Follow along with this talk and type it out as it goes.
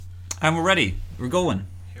And we're ready. We're going.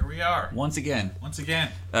 Here we are. Once again.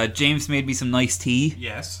 James made me some nice tea.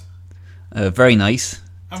 Yes. Very nice.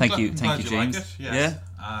 Thank you, James. Like it. Yes.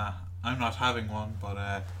 Yeah. I'm not having one,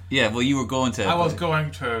 but yeah. Well, you were going to. I was going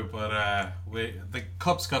to, but the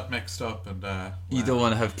cups got mixed up, and you don't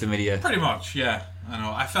want to have chlamydia. Pretty much, yeah. I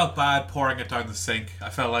know. I felt bad pouring it down the sink. I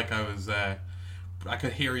felt like I was. I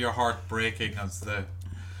could hear your heart breaking as the.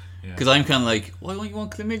 Because I'm kind of like, why don't you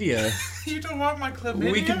want chlamydia? You don't want my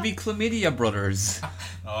chlamydia? We can be chlamydia brothers.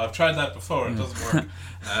 No, I've tried that before. It doesn't work.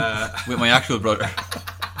 With my actual brother.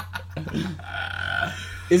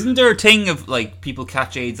 Isn't there a thing of like people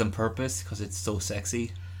catch AIDS on purpose because it's so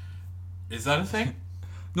sexy? Is that a thing?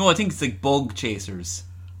 No, I think it's like bug chasers.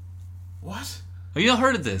 What? Have you not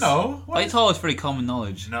heard of this? No. I thought it was pretty common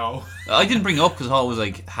knowledge. No. I didn't bring it up because I thought it was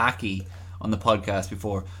like hacky on the podcast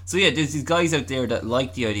before. So yeah, there's these guys out there that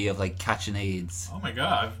like the idea of like catching AIDS. Oh my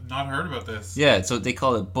god, I've not heard about this. Yeah, so they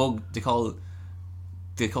call it bug. They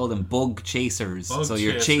call them bug chasers. So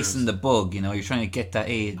you're chasing the bug. You know, you're trying to get that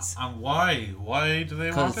AIDS. And why? Why do they want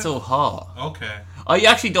it? Because it's so hot. Okay. I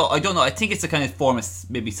actually don't. I don't know. I think it's a kind of form of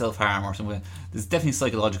maybe self harm or something. There's definitely a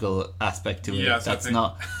psychological aspect to it. Yes, that's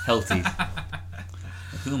not healthy.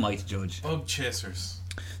 Who am I to judge? Bug chasers.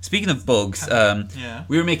 Speaking of bugs,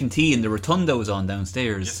 we were making tea and the rotunda was on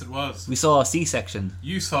downstairs. Yes, it was. We saw a C-section.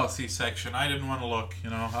 You saw a C-section. I didn't want to look. You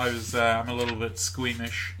know, I'm a little bit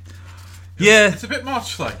squeamish. It's a bit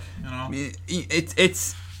much, like, you know.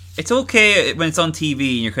 It's okay when it's on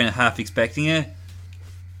TV and you're kind of half expecting it.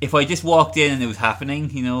 If I just walked in and it was happening,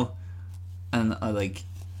 you know, and I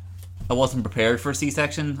wasn't prepared for a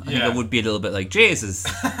C-section, I think I would be a little bit like, Jesus,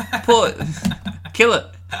 kill it.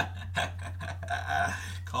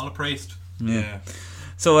 Call a priest. Yeah.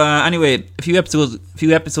 So anyway, a few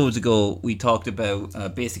episodes ago, we talked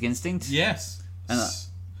about Basic Instinct. Yes. And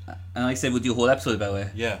I said we'll do a whole episode about it.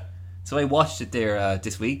 Yeah. So I watched it there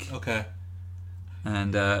this week. Okay.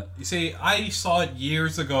 And you see, I saw it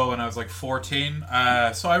years ago when I was like 14.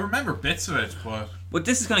 So I remember bits of it, but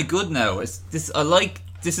this is kind of good now.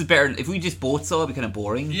 This is better. If we just both saw it, it'd be kind of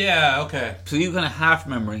boring. Yeah, okay. So you kind of half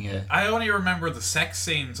remembering it. I only remember the sex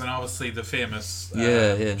scenes and obviously the famous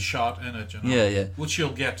shot in it, you know? Yeah. Which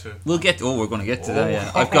you'll get to. We're going to get to that,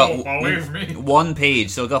 yeah. I've got one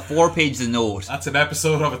page, so I've got 4 pages of notes. That's an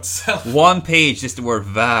episode of itself. 1 page, just the word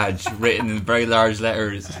vag written in very large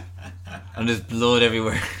letters. And there's blood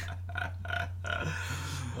everywhere.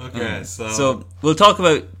 Okay, So we'll talk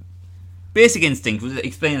about Basic Instinct. We'll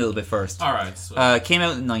explain a little bit first. Alright. So. Came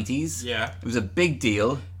out in the 90s. Yeah. It was a big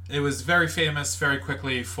deal. It was very famous very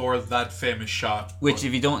quickly for that famous shot. Which,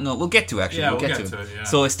 if you don't know, we'll get to actually. Yeah, we'll get to it. Yeah.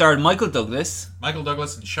 So it starred Michael Douglas.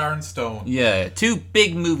 And Sharon Stone. Yeah, 2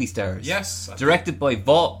 big movie stars. Yes. Directed by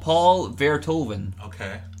Paul Verhoeven.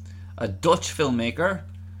 Okay. A Dutch filmmaker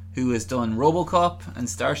who has done RoboCop and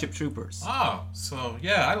Starship Troopers. Oh, so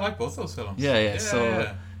yeah, I like both those films. Yeah.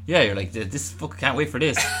 You're like, this fuck, can't wait for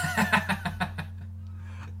this.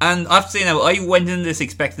 And I have to say now, I went into this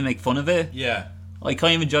expecting to make fun of it. Yeah. I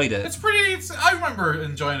kind of enjoyed it. I remember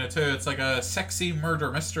enjoying it too. It's like a sexy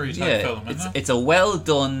murder mystery type film, isn't it? It's a well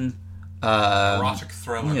done erotic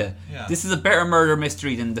thriller. Yeah. This is a better murder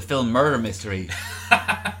mystery than the film Murder Mystery.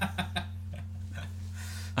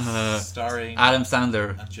 Starring Adam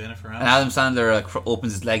Sandler and Jennifer Aniston. And Adam Sandler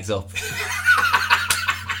opens his legs up.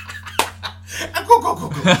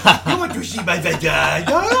 Go. You want to see my vagina?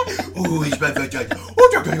 Oh, it's my vagina.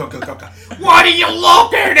 What are you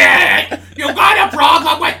looking at? You got a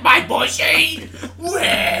problem with my pussy?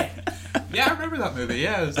 Yeah, I remember that movie.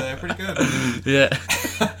 Yeah, it was pretty good. Yeah.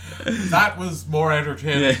 That was more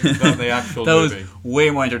entertaining than the actual movie. That was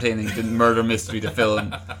way more entertaining than Murder Mystery, the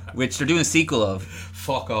film, which they're doing a sequel of.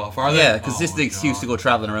 Fuck off, are they? Yeah, because this is the excuse to go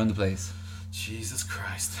travelling around the place. Jesus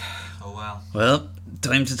Christ. Oh, well. Well,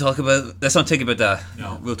 time to talk about... Let's not think about that.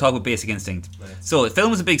 No. We'll talk about Basic Instinct. Right. So, the film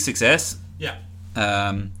was a big success. Yeah.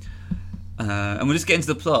 And we'll just get into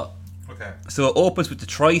the plot. Okay. So, it opens with the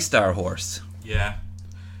TriStar horse. Yeah.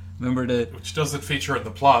 Remember which doesn't feature in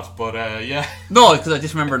the plot, but yeah. No, because I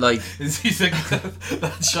just remember he's like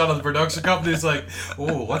that shot of the production company is like,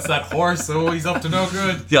 oh, what's that horse? Oh, he's up to no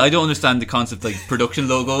good. Yeah, I don't understand the concept production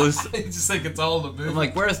logos. I just think it's all the movie. I'm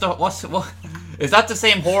like, where is the what? Is that the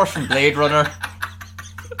same horse from Blade Runner?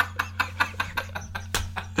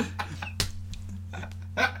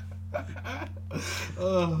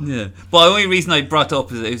 Yeah, but the only reason I brought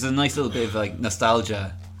up is it was a nice little bit of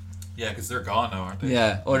nostalgia. Yeah, because they're gone now, aren't they?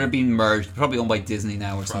 Yeah, or they're being merged, probably owned by Disney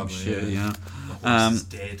now or some shit. You know, the horse is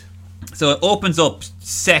dead. So it opens up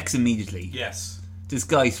sex immediately. Yes. This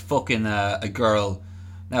guy's fucking a girl.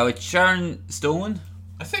 Now it's Sharon Stone.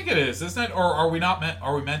 I think it is, isn't it? Or are we not meant?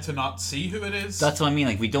 Are we meant to not see who it is? That's what I mean.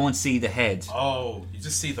 Like we don't see the head. Oh, you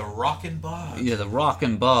just see the rockin' bod. Yeah, the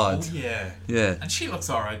rockin' bod. Oh yeah. Yeah. And she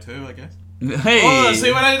looks alright too, I guess. Hey. Oh,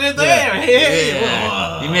 see what I did there? Yeah. Hey.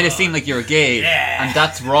 Yeah. Oh. You made it seem like you're gay, Yeah. and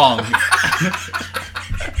that's wrong.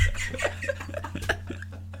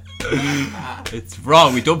 It's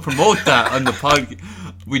wrong. We don't promote that on the pod.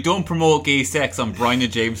 We don't promote gay sex on Brian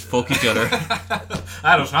and James fuck each other.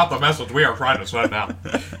 That is not the message we are trying to send out.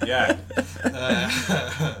 Yeah.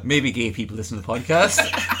 Maybe gay people listen to the podcast.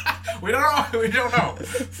 We don't know. We don't know.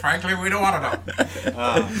 Frankly, we don't want to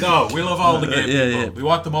know. No, we love all the gay people. Yeah. We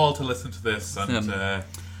want them all to listen to this and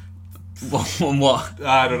What?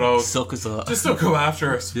 I don't know. Suck us up. Just don't go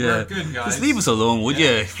after us. Yeah. We're good guys. Just leave us alone, would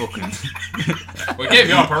you? Fucking. We gave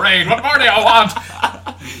you a parade. What more do you want?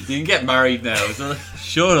 You can get married now. So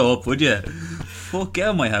shut up, would you? Fuck, get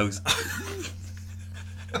out of my house.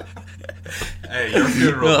 Hey, your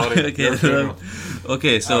funeral, buddy. Okay, Your funeral.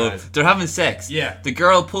 okay, so Alright. they're having sex. Yeah. The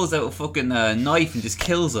girl pulls out a fucking knife and just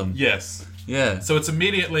kills him. Yes. Yeah. So it's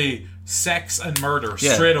immediately sex and murder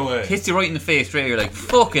Yeah. straight away. Hits you right in the face straight. You're like,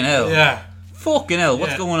 fucking hell. Yeah. Fucking hell,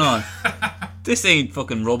 what's Yeah. going on? This ain't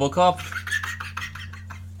fucking Robocop.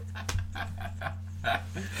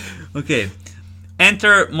 Okay.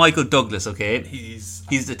 Enter Michael Douglas, okay? He's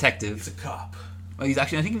He's a detective. a cop. Oh, he's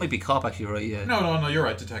actually, I think he might be a cop actually, right? Yeah. No, you're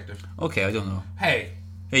right, detective. Okay, I don't know. Hey,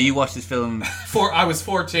 Hey, you watched this film. I was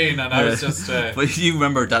 14 and I was just... But you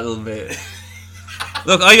remember that little bit.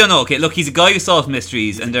 Look, I don't know. Okay, look, he's a guy who solves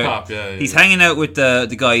mysteries, and they're, cop, yeah, he's yeah. hanging out with the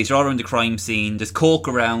guys. They're all around the crime scene. There's coke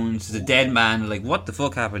around. There's a dead man. They're like, what the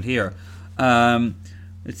fuck happened here?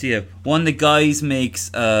 Let's see. One of the guys makes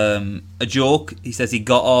a joke. He says he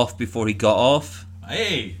got off before he got off,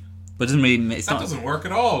 hey, but it doesn't really. It's that not. doesn't work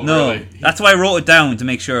at all, No, really. that's why I wrote it down to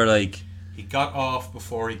make sure. Like, He got off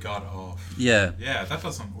before he got off. yeah, Yeah, that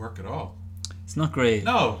doesn't work at all. it's not great.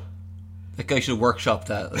 No. That guy should have workshopped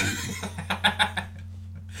that. Like,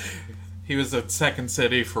 He was at Second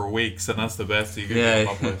City for weeks and that's the best he could Yeah.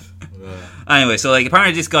 come up with. anyway, so like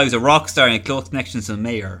apparently this guy was a rock star and had close connections to the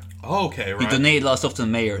mayor. Okay, He right. donated a lot of stuff to the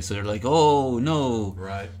mayor, so they're like, oh no,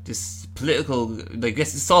 Right. this political, like,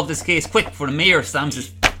 let's solve this case quick before the mayor slams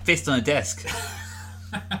his fist on a desk.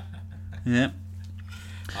 Yeah.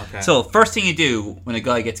 Okay. So, first thing you do when a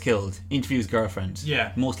guy gets killed, interview his girlfriend.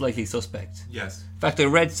 Yeah. Most likely suspect. Yes. In fact, I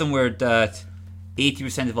read somewhere that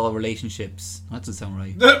 80% of all relationships, that doesn't sound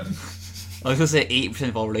right. No, I was going to say 80%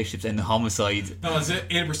 of all relationships end in homicide. is it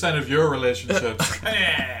 80% of your relationships?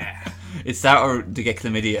 Yeah. It's that or to get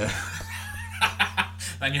chlamydia.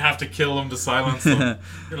 Then you have to kill them to silence them.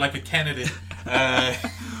 You're like a Kennedy.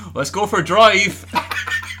 Let's go for a drive.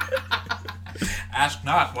 Ask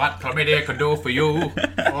not what chlamydia can do for you.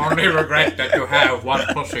 Only regret that you have one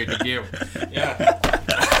pussy to give. Yeah.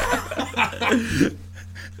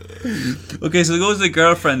 Okay, so they go to the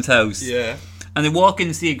girlfriend's house. Yeah. And they walk in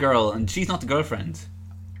to see a girl, and she's not the girlfriend.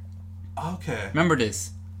 Okay. Remember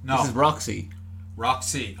this? No. This is Roxy.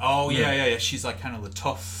 Roxy. Oh, yeah. She's like kind of the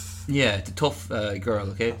tough. Yeah, the tough girl,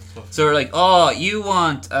 okay? Tough. So they're like, oh, you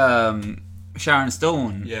want Sharon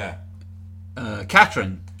Stone. Yeah.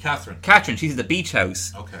 Catherine. Catherine. She's at the beach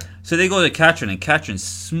house. Okay. So they go to Catherine, and Catherine's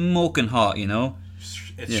smoking hot, you know?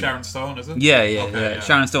 It's Yeah. Sharon Stone, is it? Yeah, Okay,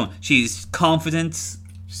 Sharon Stone. She's confident.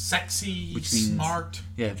 Sexy, Which means- smart.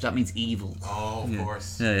 Yeah, that means evil. Oh, of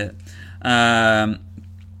course. Yeah.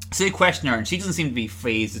 So they question her, and she doesn't seem to be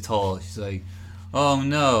phased at all. She's like, oh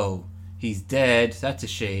no, he's dead. That's a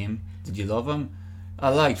shame. Did you love him? I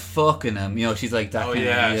like fucking him. You know, she's like that Oh, kind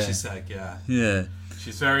yeah. of... She's like, yeah. Yeah.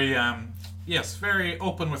 She's very, very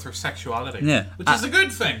open with her sexuality. Yeah. Which is a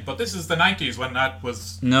good thing, but this is the 90s when that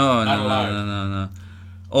was... No. Not allowed.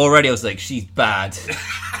 Already I was like, she's bad.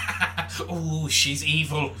 Ooh, she's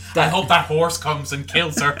evil. I hope that horse comes and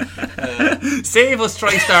kills her. Save us,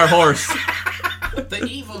 TriStar Horse. The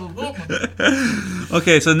evil woman.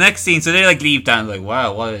 Okay, so next scene, so they like leave down like,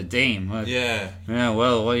 wow, what a dame. Yeah. Yeah,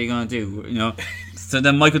 well, what are you gonna do? You know. So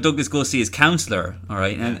then Michael Douglas goes see his counsellor. All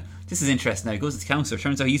right, and this is interesting. Now he goes to the counsellor.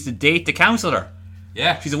 Turns out he used to date the counsellor.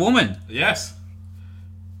 Yeah. She's a woman. Yes.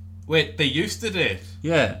 Wait, they used to date?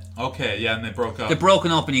 Yeah, Okay, yeah, and they broke up. they're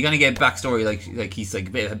broken up, and you're gonna get backstory like he's like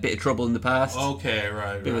a bit of trouble in the past. Okay,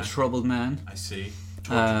 right, Bit of a right. troubled man. I see.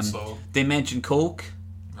 Tortured soul. They mention coke.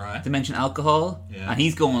 Right. They mention alcohol, Yeah. and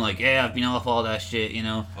he's going like, "Yeah, I've been off all that shit," you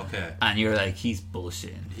know. Okay. And you're like, "He's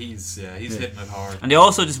bullshitting." He's hitting it hard. And they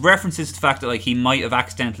also just references the fact that like he might have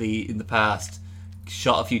accidentally in the past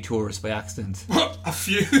shot a few tourists by accident. A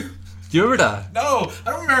few. Do you remember that? No, I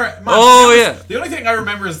don't remember. Man, Oh, yeah. The only thing I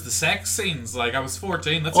remember is the sex scenes. Like, I was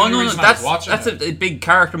 14. That's the Oh only no, reason that's I was watching it. a big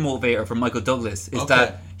character motivator for Michael Douglas. Is Okay.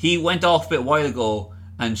 that he went off a bit while ago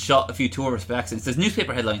and shot a few tourists by accident. There's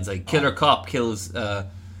newspaper headlines like "Killer cop kills."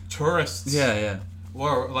 Tourists. Yeah.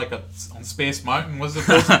 Or like on Space Mountain, was it?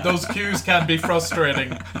 Those queues can be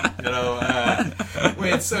frustrating, you know.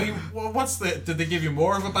 Wait, so what's the? Did they give you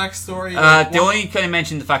more of a backstory? They only kind of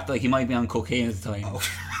mentioned the fact that like, he might be on cocaine at the time.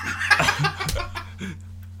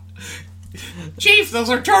 Chief, those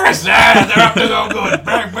are tourists. They're up to no good.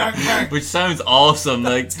 Bang, bang, bang. Which sounds awesome.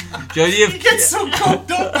 Like, the idea of He gets so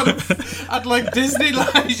coked up at like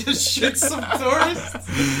Disneyland, he just shoots some tourists.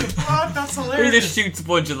 Oh, that's he hilarious. just shoots a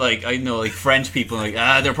bunch of like I don't know like French people like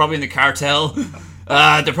they're probably in the cartel.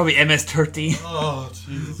 They're probably MS-13. Oh,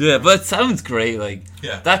 jeez. Yeah, but it sounds great. Like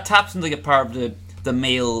that taps into like a part of the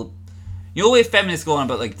male. You know the way feminists go on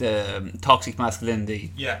about like the toxic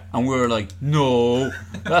masculinity? Yeah. And we're like, no,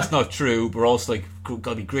 that's not true. But we're also like,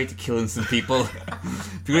 gotta be great to kill innocent people.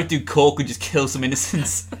 It'd be great to do coke and just kill some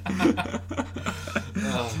innocents.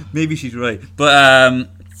 Maybe she's right. But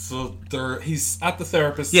So he's at the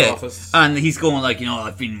therapist's yeah, office. and he's going like, you know,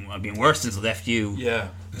 I've been worse since I left you. Yeah.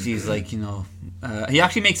 She's like, you know, he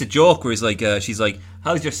actually makes a joke where he's like, she's like,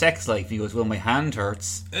 how's your sex life? And he goes, well, my hand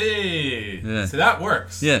hurts. Hey, Yeah. so that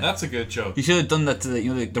works. Yeah. That's a good joke. You should have done that to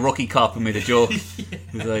the rookie cop who made a joke.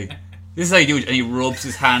 He's like, this is how you do it, and he rubs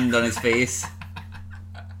his hand on his face.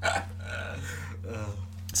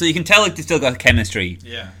 So you can tell like they still got chemistry.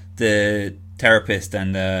 Yeah. The therapist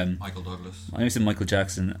and Michael Douglas. I always said Michael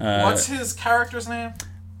Jackson. What's his character's name?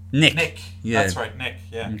 Nick? Nick. Yeah. That's right, Nick.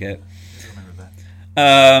 Yeah. Okay. I remember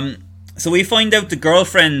that. So we find out the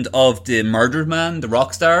girlfriend of the murdered man, the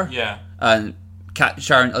rock star. Yeah. And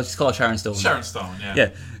Sharon. I'll just call her Sharon Stone. Sharon Stone. Yeah. Yeah.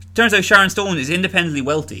 Turns out Sharon Stone is independently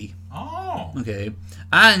wealthy. Oh. Okay.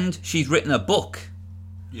 And she's written a book.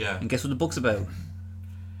 Yeah. And guess what the book's about?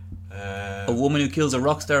 A woman who kills a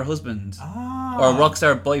rock star husband. Oh. Or a rock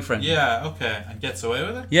star boyfriend. Yeah. Okay. And gets away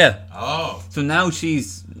with it. Yeah. Oh. So now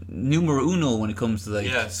she's numero uno when it comes to like.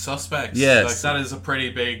 Yeah. Suspects. Yes. Like that is a pretty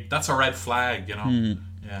big. That's a red flag. You know. Mm-hmm.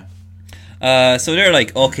 Yeah. So they're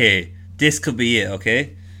like, okay, this could be it.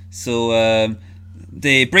 Okay. So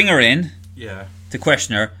they bring her in. Yeah. To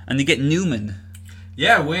question her, and they get Newman.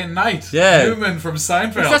 Yeah, Wayne Knight. Yeah. Newman from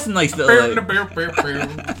Seinfeld. That's a nice little.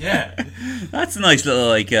 Like, yeah. That's a nice little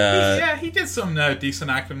like. Yeah, he did some decent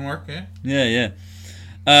acting work. Yeah.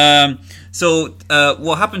 Yeah. So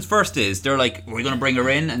what happens first is they're like, we're gonna bring her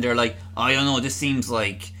in, and they're like, I don't know, this seems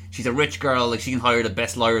like she's a rich girl, like she can hire the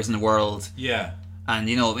best lawyers in the world. Yeah. And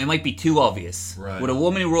you know, it might be too obvious. Right. Would a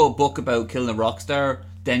woman who wrote a book about killing a rock star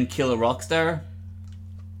then kill a rock star?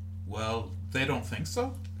 Well, they don't think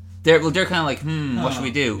so. They're kind of like, what should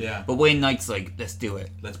we do? Yeah. But Wayne Knight's like, let's do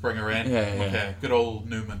it. Let's bring her in. Yeah. Okay. Good old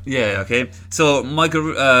Newman. Yeah. Okay. So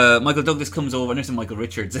Michael Douglas comes over, and there's Michael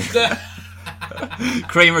Richards.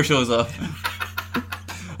 Kramer shows up,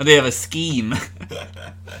 and they have a scheme.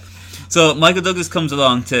 So Michael Douglas comes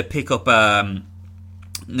along to pick up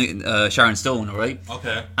Sharon Stone, all right?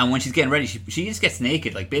 Okay. And when she's getting ready, she just gets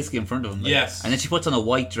naked, like basically in front of him. Like, Yes. And then she puts on a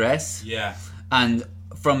white dress. Yeah. And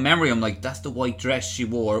from memory, I'm like, that's the white dress she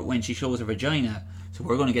wore when she shows her vagina. So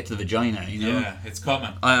we're going to get to the vagina, you know? Yeah, it's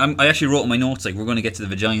coming. I actually wrote in my notes, like, we're going to get to the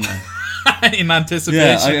vagina. In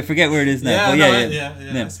anticipation. Yeah, I forget where it is now. Yeah, but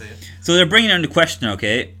yeah, I see it. So they're bringing her into question,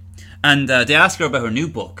 okay? And they ask her about her new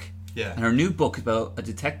book. Yeah. And her new book is about a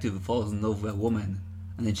detective who falls in love with a woman.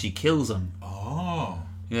 And then she kills him. Oh.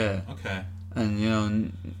 Yeah. Okay. And, you know,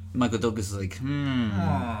 Michael Douglas is like,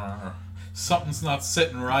 Something's not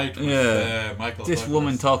sitting right with Michael This Douglas.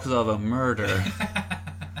 woman talks of a murder.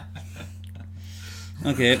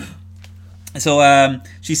 Okay. So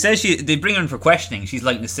she says they bring her in for questioning. She's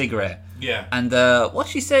lighting a cigarette. Yeah. And what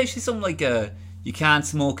she says, she's something like, you can't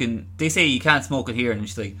smoke in... They say you can't smoke it here. And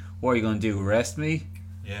she's like, what are you going to do, arrest me?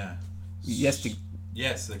 Yeah. Yes,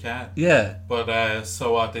 Yes, they can. yeah. But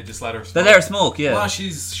so what? They just let her smoke. They let her smoke, yeah. Well,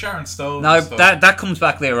 she's Sharon Stone. Now, so. that comes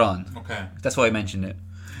back later on. Okay. That's why I mentioned it.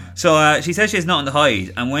 So she says she has nothing to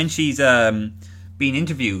hide. And when she's being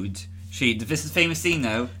interviewed, this is a famous scene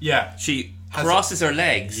now. Yeah. She crosses her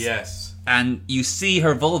legs. Yes. And you see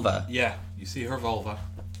her vulva. Yeah. You see her vulva.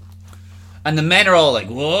 And the men are all like,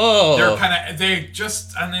 whoa. And then,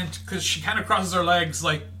 because she kind of crosses her legs,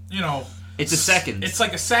 like, you know. It's a second. It's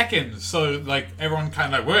like a second. So, like, everyone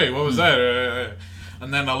kind of like, wait, what was that?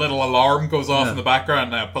 And then a little alarm goes off in the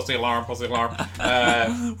background. Pussy alarm, pussy alarm.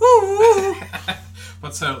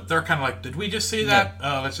 But so they're kind of like, did we just see that?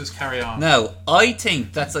 Let's just carry on. Now, I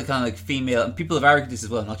think that's like kind of like female, and people have argued this as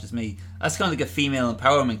well, not just me. That's kind of like a female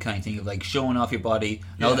empowerment kind of thing of like showing off your body.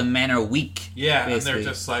 And all the men are weak. Yeah, basically. and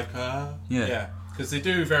they're just like, because they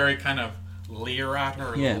do very kind of leer at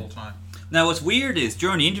her the whole time. Now, what's weird is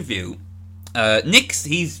during the interview, Nick,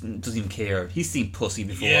 doesn't even care. He's seen pussy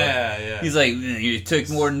before. Yeah. He's like, you took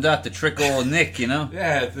more than that to trick old Nick, you know?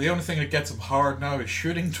 Yeah, the only thing that gets him hard now is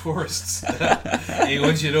shooting tourists. He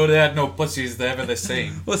wants you to know they had no pussies they ever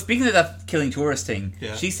seen. Well, speaking of that killing tourist thing,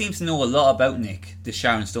 she seems to know a lot about Nick, the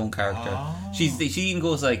Sharon Stone character. Oh. She even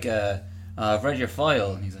goes like, I've read your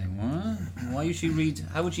file. And he's like, what? Why would she read?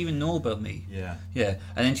 How would she even know about me? Yeah.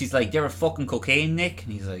 And then she's like, you ever fucking cocaine, Nick?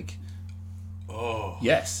 And he's like, oh.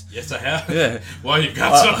 yes. Yes, I have. Yeah. Well, you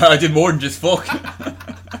got some. I did more than just fuck.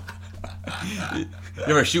 You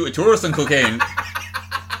ever shoot a tourist on cocaine?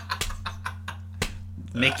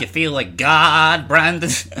 Make you feel like God,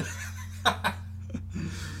 Brandon.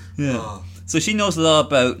 Oh. So she knows a lot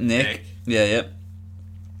about Nick. Yeah.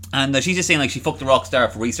 And she's just saying like she fucked a rock star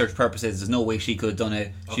for research purposes. There's no way she could have done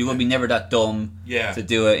it. She would be never that dumb to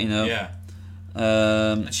do it, you know. Yeah.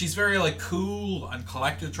 And she's very like cool and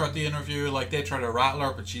collected throughout the interview. Like they try to rattle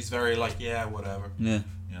her, but she's very like, yeah, whatever. Yeah.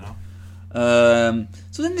 You know.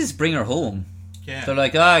 So then they just bring her home. Yeah. They're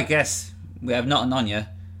like, I guess we have nothing on you,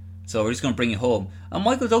 so we're just gonna bring you home. And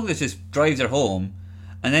Michael Douglas just drives her home,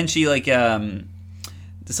 and then she like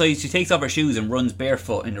decides she takes off her shoes and runs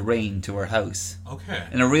barefoot in the rain to her house. Okay.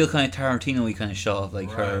 In a real kind of Tarantino-y kind of shot of like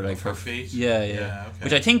her feet. Yeah. Okay.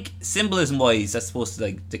 Which I think symbolism wise, that's supposed to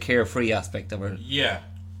like the carefree aspect of her. Yeah.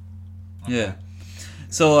 Okay. Yeah.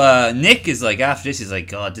 So Nick is like, after this, he's like,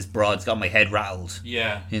 God, this broad's got my head rattled.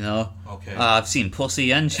 Yeah. You know. Okay. I've seen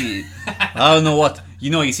pussy, and she. I don't know what.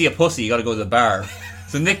 You see a pussy, you got to go to the bar.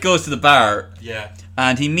 So Nick goes to the bar. Yeah.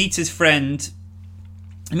 And he meets his friend.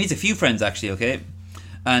 He meets a few friends actually. Okay.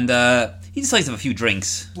 And he decides to have a few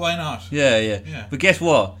drinks. Why not? Yeah. But guess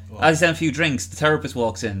what? As he's having a few drinks, the therapist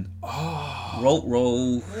walks in. Oh.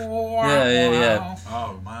 Roll. Yeah.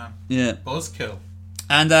 Oh, man. Yeah. Buzzkill.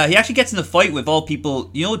 And he actually gets in a fight with all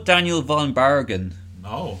people. You know Daniel von Bargen?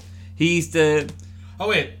 No. He's the... Oh,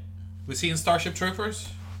 wait. Was he in Starship Troopers?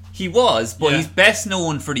 He was, but he's best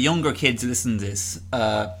known for the younger kids who listen to this.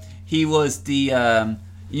 He was the...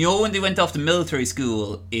 you know when they went off to military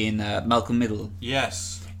school in Malcolm Middle?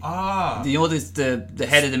 Yes. Ah. You know this, the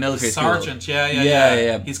head of the military Sergeant, school?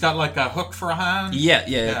 Yeah. He's got like a hook for a hand.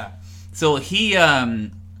 Yeah. So he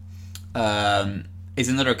is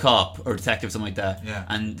another cop or detective, something like that. Yeah.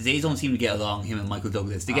 And they don't seem to get along, him and Michael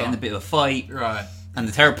Douglas. They get in a bit of a fight. Right. And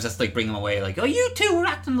the therapist has to like bring him away, like, oh, you two are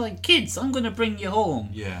acting like kids. I'm going to bring you home.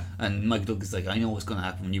 Yeah. And Michael Douglas is like, I know what's going to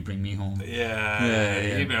happen when you bring me home.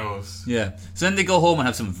 Yeah. He knows. Yeah. So then they go home and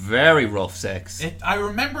have some very rough sex. I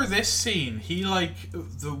remember this scene. He like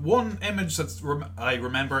the one image I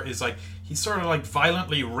remember is like he sort of like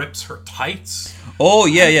violently rips her tights. Oh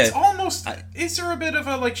yeah. It's almost. Is there a bit of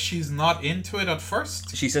a like she's not into it at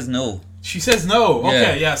first? She says no. She says no.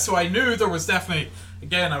 Okay, yeah. So I knew there was definitely.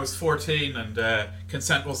 Again, I was 14 and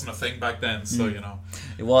consent wasn't a thing back then, so you know.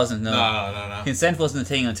 It wasn't, no. No. Consent wasn't a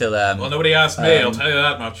thing until... well, nobody asked me, I'll tell you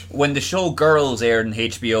that much. When the show Girls aired on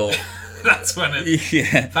HBO. That's when it...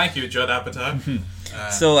 Yeah. Thank you, Judd Apatow.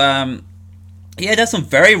 So, yeah, that's some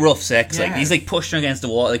very rough sex. Yeah. Like, he's like pushing her against the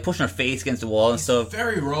wall, like pushing her face against the wall and stuff.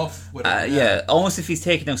 Very rough. With her, yeah, almost if he's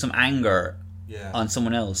taking out some anger on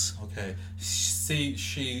someone else. Okay. See,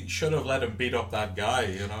 she should have let him beat up that guy,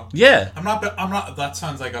 you know? Yeah. I'm not, that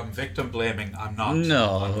sounds like I'm victim blaming. I'm not.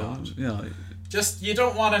 No. Just, you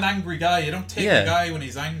don't want an angry guy. You don't take a guy when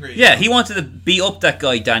he's angry. Yeah, he wanted to beat up that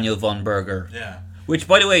guy, Daniel von Berger. Yeah. Which,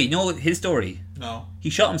 by the way, you know his story? No. He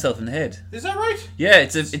shot himself in the head. Is that right? Yeah,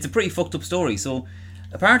 it's a pretty fucked up story. So,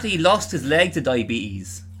 apparently he lost his leg to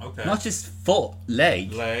diabetes. Okay. Not just foot,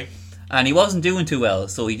 leg. Leg. And he wasn't doing too well,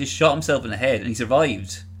 so he just shot himself in the head and he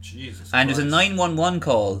survived. Jesus and Christ. there's a 911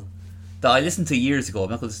 call that I listened to years ago, I'm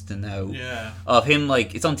not going to listen to now. Yeah. Of him,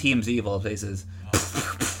 like, it's on TMZ of all places.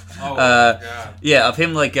 Oh, God. Yeah, of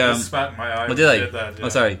him, like... I spat in my eye. Oh, did I? Did that, yeah. Oh,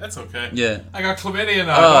 sorry. That's okay. Yeah. I got chlamydia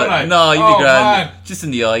now, don't I? No, you'd be grand. Man. Just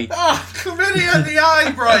in the eye. Chlamydia in the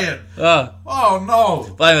eye, Brian. Oh,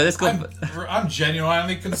 no. But anyway, let's go... I'm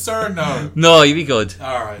genuinely concerned now. No, you'd be good.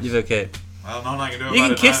 Alright. You'd be okay. Well, nothing I can do about it. You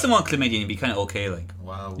can kiss someone with chlamydia and you'd be kind of okay, like.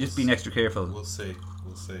 Wow. Just being extra careful. We'll see.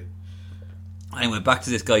 Anyway, back to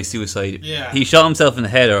this guy's suicide. Yeah. He shot himself in the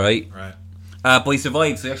head, alright? Right. But he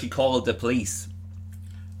survived, so he actually called the police.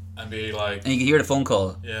 And be like... And you can hear the phone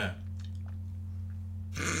call. Yeah.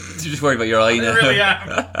 You're just worried about your eye now. I really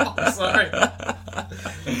am. Oh, sorry.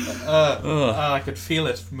 I could feel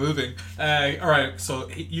it moving. All right, so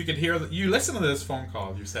you could hear that. You listen to this phone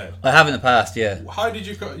call. You said. I have in the past, yeah. How did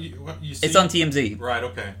you go? You see? It's on TMZ. Right.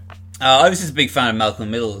 Okay. I was just a big fan of Malcolm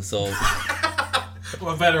Middle, so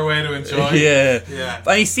What better way to enjoy? yeah.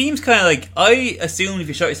 And he seems kind of like, I assumed if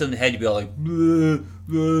you shot yourself in the head, you'd be all like, blah,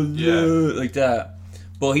 blah, blah, like that.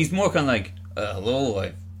 But he's more kind of like, hello,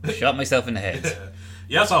 I shot myself in the head.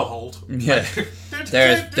 Yes, I'll hold. Yeah.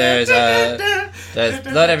 There's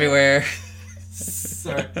blood everywhere.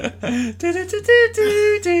 Sorry.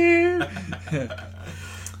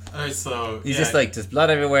 Alright, so He's just like, there's blood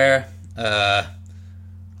everywhere.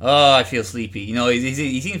 I feel sleepy. You know,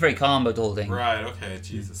 he seems very calm about the whole thing. right. Okay,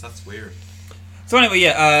 Jesus, that's weird. So anyway,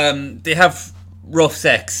 they have rough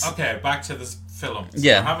sex. Okay, back to this film. So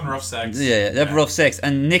Yeah. they're having rough sex. Yeah, they have rough sex,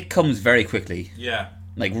 and Nick comes very quickly, Yeah.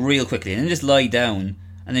 like real quickly, and then just lie down,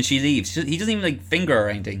 and then she leaves. He doesn't even like finger her or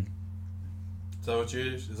anything.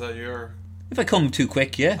 Is that your? If I come too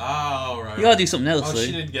quick, yeah, Oh, right. you gotta do something else. Oh, like.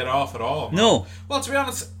 she didn't get off at all. No. Well, to be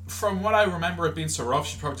honest, from what I remember it being so rough,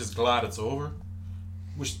 she's probably just glad it's over.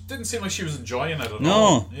 Which didn't seem like she was enjoying it at all.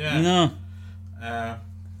 No.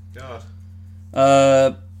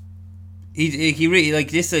 God. He really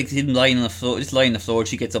like this, like him lying on the floor, just lying on the floor.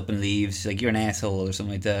 She gets up and leaves. She's like, "You're an asshole" or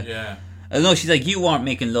something like that. Yeah. I don't know. She's like, "You weren't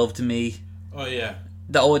making love to me." Oh, yeah.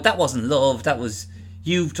 That wasn't love. That was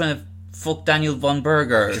you trying to fuck Daniel von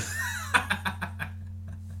Berger.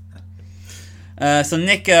 So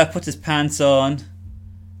Nick puts his pants on,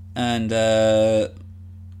 and let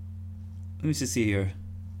me just see here,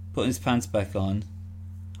 putting his pants back on.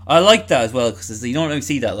 I like that as well because you don't really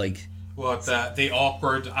see that like. What, the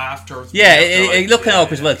awkward after? Yeah, it looked kind of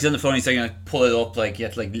awkward as well because on the phone he's trying to pull it up, like you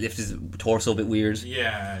have to like lift his torso a bit weird.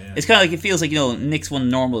 Yeah. It's kind of like it feels like Nick's one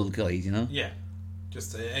normal guy, Yeah.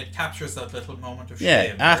 Just it captures that little moment of Yeah,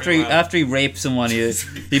 shame. after he rapes someone, he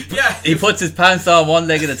Yeah. he puts his pants on one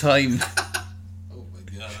leg at a time. Oh my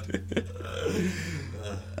god.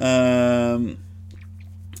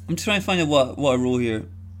 I'm just trying to find out what I wrote here.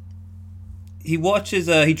 He watches.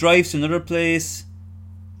 He drives to another place.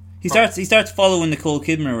 He starts following Nicole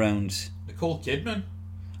Kidman around. Nicole Kidman?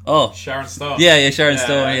 Oh, Sharon Stone. yeah, Sharon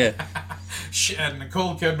Stone. Yeah. And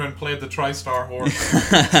Nicole Kidman played the TriStar horse.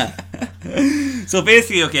 So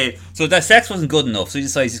basically, okay, so that sex wasn't good enough, so he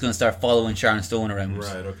decides he's going to start following Sharon Stone around.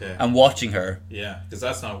 Right, okay. And watching her. Yeah, because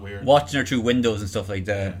that's not weird. Watching her through windows and stuff like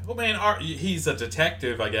that. Well, I mean, he's a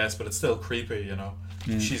detective, I guess, but it's still creepy, you know.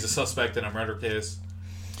 She's a suspect in a murder case,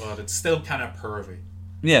 but it's still kind of pervy.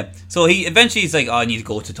 Yeah. So he's like, I need to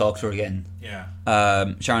go to talk to her again. Yeah.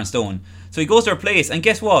 Sharon Stone. So he goes to her place, and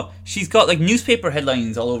guess what? She's got like newspaper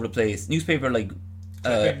headlines all over the place. Newspaper like,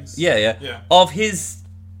 Clippings. yeah, of his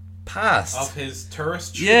past, Of his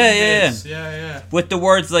tourist shooting Yeah. days. Yeah. with the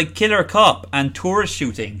words like "killer cop" and "tourist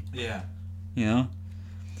shooting." Yeah. You know.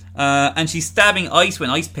 And she's stabbing Ice with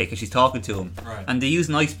an ice pick as she's talking to him. Right. And they use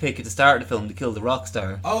an ice pick at the start of the film to kill the rock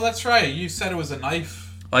star. Oh, that's right. You said it was a knife.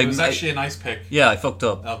 It was actually an ice pick. Yeah, I fucked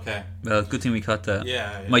up. Okay. Well, good thing we caught that.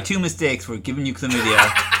 Yeah. My two mistakes were giving you chlamydia.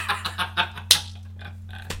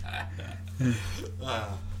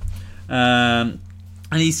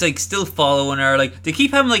 And he's like still following her. Like they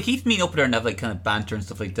keep meeting up with her and have like kind of banter and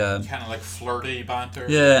stuff like that. Kind of like flirty banter.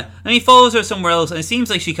 Yeah, and he follows her somewhere else, and it seems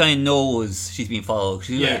like she kind of knows she's being followed.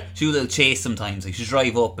 She do a little chase sometimes. Like she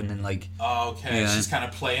drive up and then like. Oh, okay. Yeah. She's kind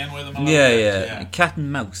of playing with him a little Yeah, bit. yeah, cat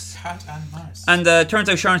and mouse. Cat and mouse. And turns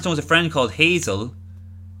out Sharon Stone's a friend called Hazel.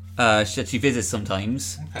 That she visits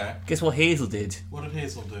sometimes. Okay. Guess what Hazel did? What did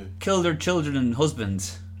Hazel do? Killed her children and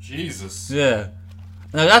husband. Jesus. Yeah.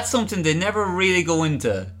 Now that's something they never really go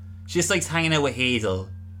into. She just likes hanging out with Hazel.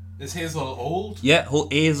 Is Hazel old? Yeah,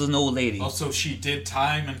 Hazel's an old lady. Oh, so she did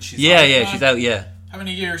time and she's Yeah, out yeah, now? she's out, yeah. How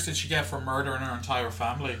many years did she get for murdering her entire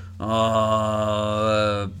family?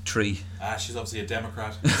 3. She's obviously a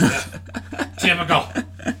Democrat. Typical.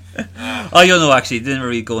 I don't know, actually. Didn't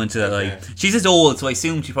really go into that. Okay. Like, she's just old, so I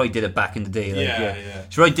assume she probably did it back in the day. Like, Yeah.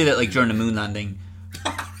 She probably did it like during the moon landing.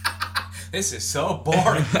 This is so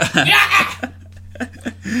boring.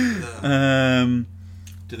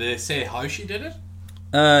 Did they say how she did it?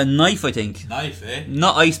 Knife, I think. Knife, eh?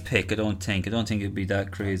 Not ice pick, I don't think. I don't think it'd be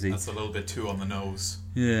that crazy. That's a little bit too on the nose.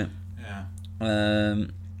 Yeah. Yeah.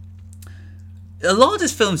 A lot of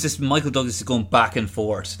this film is just Michael Douglas is going back and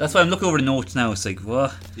forth. That's why I'm looking over the notes now. It's like,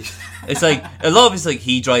 what? It's like, a lot of it's like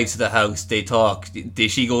he drives to the house, they talk.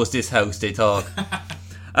 She goes to this house, they talk.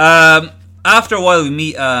 After a while, we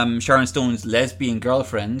meet Sharon Stone's lesbian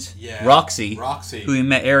girlfriend, Yeah. Roxy, Roxy. who we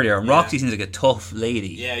met earlier. And Yeah. Roxy seems like a tough lady.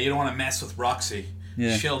 Yeah, you don't want to mess with Roxy.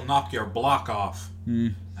 Yeah. She'll knock your block off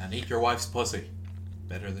and eat your wife's pussy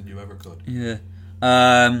better than you ever could. Yeah.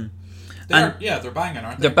 They're banging,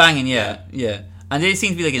 aren't they? They're banging, yeah. And they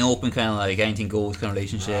seem to be like an open kind of like anything goes kind of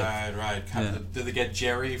relationship. Right. Did they get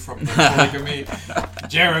Jerry from the polygamy?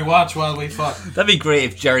 Jerry, watch while we fuck. That'd be great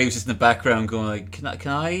if Jerry was just in the background going like, can I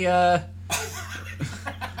can I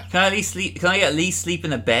at least sleep? Can I at least sleep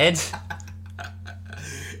in a bed?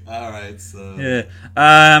 All right, so Yeah.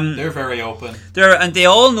 they're very open. And they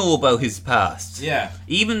all know about his past. Yeah.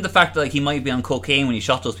 Even the fact that like he might be on cocaine when he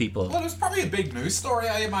shot those people. Well, it was probably a big news story,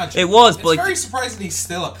 I imagine. It was, It's but like, very surprising he's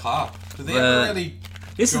still a cop. Did they ever really?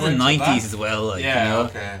 this is go the into 90s that? as well. Like, Yeah. you know?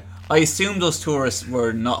 Okay. I assume those tourists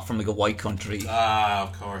were not from like a white country.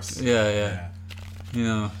 Of course. Yeah. You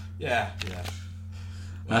know, Yeah.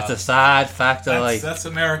 that's a sad fact. I like. That's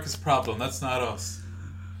America's problem. That's not us.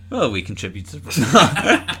 Well, we contribute to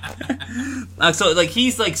so, like,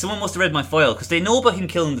 he's like, someone must have read my file, because they know about him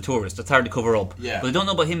killing the tourist. That's hard to cover up. Yeah. But they don't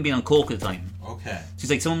know about him being on coke at the time. Okay. She's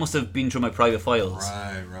like, someone must have been through my private files.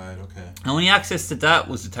 Right. Okay. And only access to that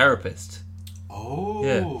was the therapist. Oh.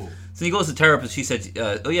 Yeah. So he goes to the therapist. She said,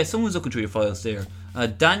 oh yeah, someone's looking through your files there.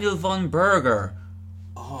 Daniel von Berger.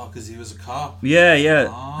 Oh, because he was a cop. Yeah.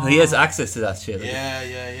 Oh. He has access to that shit.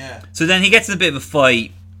 Yeah. So then he gets in a bit of a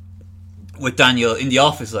fight with Daniel in the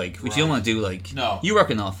office, like, which you don't want to do, like. No. You work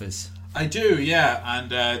in the office. I do, yeah. And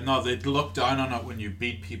no, they look down on it when you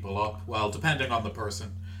beat people up. Well, depending on the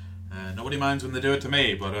person. Nobody minds when they do it to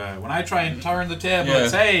me, but when I try and turn the table and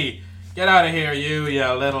say, hey, get out of here, you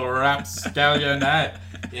little rapscallion.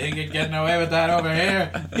 You think you're getting away with that over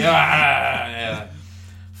here? Yeah.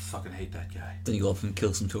 Fucking hate that guy. Then you go off and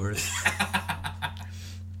kill some tourists.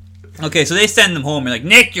 Okay, so they send them home. You're like,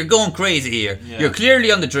 Nick, you're going crazy here. Yeah. You're clearly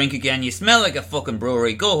on the drink again. You smell like a fucking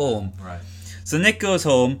brewery. Go home. Right. So Nick goes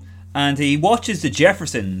home and he watches the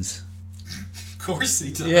Jeffersons. Of course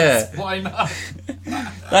he does. Yeah. Why not?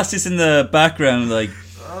 That's just in the background, like,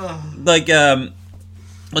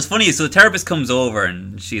 what's funny is, so the therapist comes over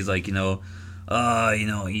and she's like, you need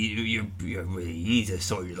to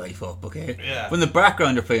sort your life up, okay? Yeah. When the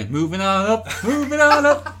background they're playing, moving on up, moving on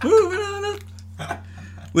up, moving on up.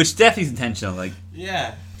 Which definitely is intentional, like.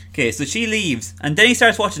 Yeah. Okay, so she leaves, and then he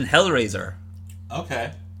starts watching Hellraiser.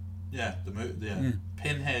 Okay. Yeah.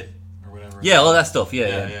 Pinhead or whatever. Yeah, all that stuff.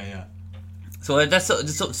 Yeah. Yeah. So there's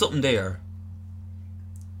something there.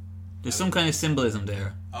 There's some kind of symbolism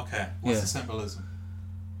there. Okay. What's the symbolism?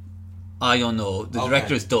 I don't know. The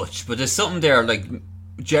director is Dutch, but there's something there, like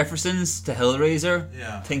Jeffersons to Hellraiser.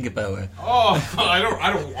 Yeah. Think about it. Oh, I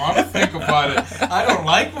don't want to think about it. I don't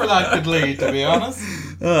like where that could lead, to be honest.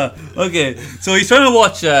 Okay, so he's trying to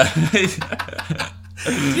watch. Wait,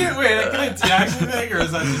 the action thing, or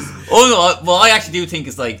is that just? Oh no! Well, I actually do think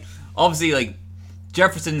it's like, obviously, like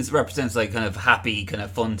Jeffersons represents like kind of happy, kind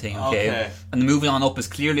of fun thing. Okay. And the moving on up is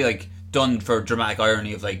clearly like done for dramatic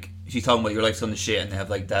irony of like she's talking about your life's gone to shit, and they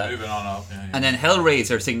have like that. Moving on up. Yeah. And then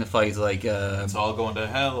Hellraiser signifies like. It's all going to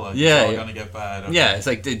hell. Like, yeah. It's all going to get bad. Okay. Yeah, it's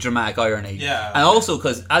like the dramatic irony. Yeah. And also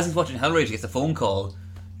because as he's watching Hellraiser, he gets a phone call.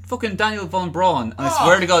 Fucking Daniel von Braun, and I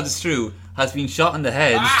swear to God it's true, has been shot in the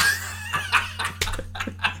head.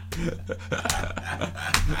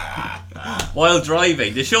 While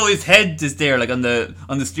driving. They show his head is there, like on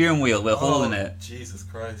the steering wheel while holding it. Jesus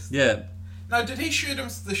Christ. Yeah. Now, did he shoot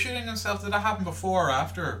the shooting himself? Did that happen before or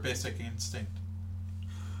after Basic Instinct?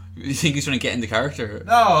 You think he's trying to get into character?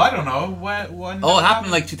 No, I don't know. When it happened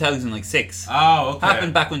in like 2006. Oh, okay.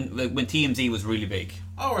 Happened back when TMZ was really big.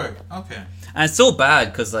 Oh, right. Okay. And it's so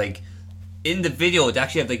bad because like in the video they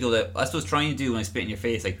actually have like that's what I was trying to do when I spit in your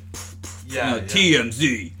face, like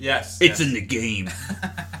TMZ. Yes. It's in the game.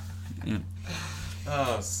 Yeah.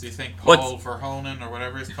 Oh, so you think Paul Verhoeven or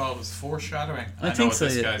whatever he's called was foreshadowing? I know think what so,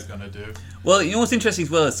 this yeah. guy's gonna do. Well, you know what's interesting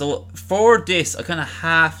as well? So for this, I kind of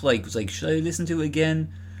half like was like, should I listen to it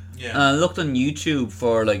again? Yeah. And I looked on YouTube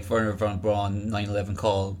for like Werner von Braun 9/11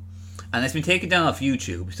 call, and it's been taken down off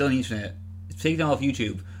YouTube. It's still on the internet. It's taken down off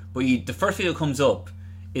YouTube. But the first video that comes up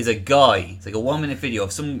is a guy. It's like a 1 minute video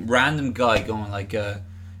of some random guy going like,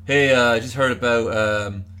 "Hey, I just heard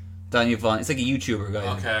about Daniel von." It's like a YouTuber guy.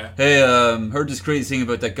 Okay. Hey, heard this crazy thing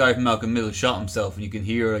about that guy from Malcolm Middle shot himself, and you can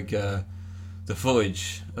hear like the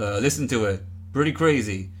footage. Listen to it. Pretty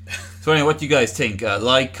crazy. So anyway, what do you guys think?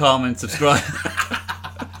 Like, comment, subscribe.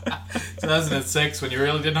 2006, when you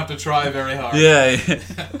really didn't have to try very hard. Yeah.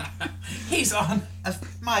 He's on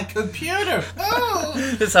my computer. Oh.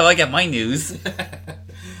 This is how I get my news.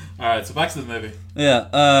 All right, so back to the movie.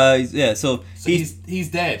 Yeah. So he's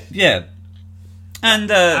dead. Yeah. And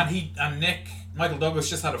Nick, Michael Douglas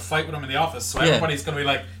just had a fight with him in the office, so everybody's going to be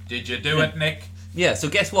like, "Did you do it, Nick?" Yeah. So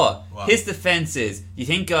guess what? His defense is: you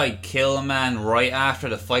think I'd kill a man right after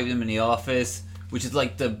the fight with him in the office? which is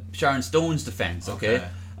like the Sharon Stone's defense, okay?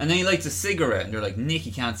 And then he lights a cigarette, and they're like, Nick,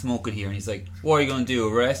 you can't smoke it here. And he's like, what are you going to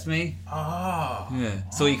do, arrest me? Oh. Yeah.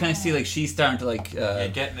 So you kind of see, like, she's starting to, like...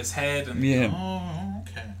 get in his head and... Yeah. Oh,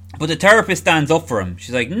 okay. But the therapist stands up for him.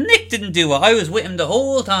 She's like, Nick didn't do it. I was with him the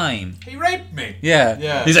whole time. He raped me. Yeah.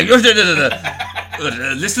 Yeah. He's like, listen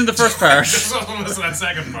to the first part. Just listen to that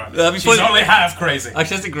second part. She's only half crazy.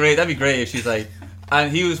 Actually, that'd be great if she's like,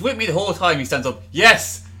 and he was with me the whole time. He stands up.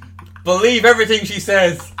 Yes, believe everything she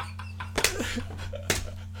says.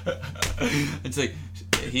 It's like,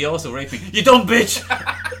 he also raped me. You dumb bitch.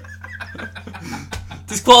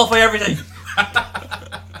 Disqualify everything.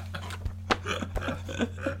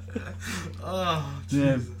 Oh,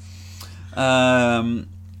 Jesus.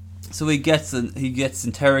 So he gets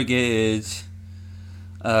interrogated.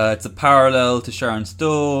 It's a parallel to Sharon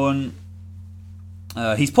Stone.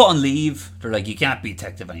 He's put on leave. They're like, you can't be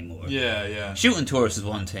detective anymore. Yeah. Shooting tourists is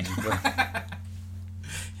one thing. But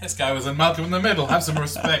This guy was in Malcolm in the Middle. Have some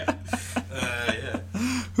respect. Yeah.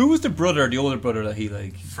 Who was the older brother that he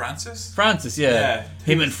like? Francis, yeah.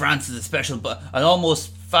 Him and Francis, a special, an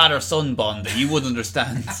almost father-son bond that you wouldn't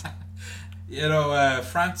understand. You know,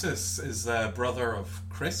 Francis is the brother of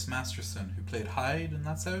Chris Masterson, who played Hyde in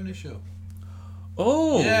That 70s Show.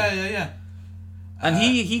 Oh. Yeah. And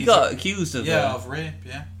he got accused of... of rape,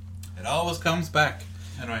 yeah. It always comes back.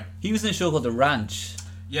 Anyway. He was in a show called The Ranch.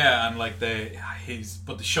 Yeah, and like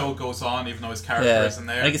but the show goes on even though his character isn't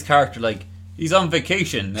there. I think his character, like, he's on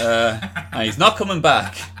vacation, and he's not coming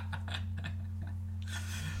back.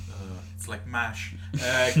 It's like MASH.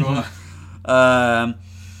 Go on.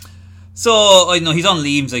 So, I know he's on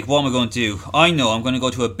leave. He's like, what am I going to do? I know, I'm going to go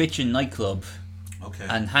to a bitchin' nightclub. Okay.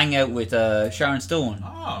 And hang out with Sharon Stone.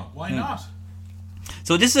 Oh, why not?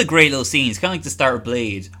 So this is a great little scene. It's kind of like the start of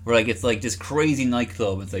Blade, where like it's like this crazy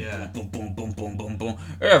nightclub. It's like boom, boom, boom, boom, boom, boom.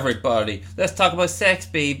 Everybody, let's talk about sex,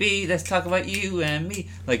 baby. Let's talk about you and me.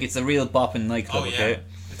 Like it's a real bopping nightclub. Oh yeah, okay?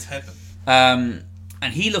 It's heaven.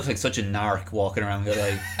 And he looks like such a narc walking around.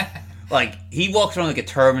 Like he walks around like a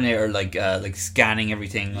Terminator, like scanning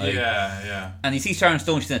everything. Like, yeah. And you see Sharon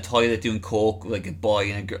Stone. She's in a toilet doing coke, like a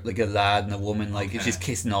boy and a lad and a woman. Like she's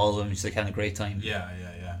kissing all of them. She's like having a great time. Yeah.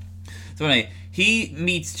 So anyway, he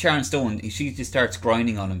meets Sharon Stone. She just starts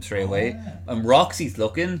grinding on him straight away. And Roxy's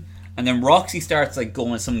looking, and then Roxy starts like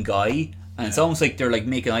going with some guy, and it's almost like they're like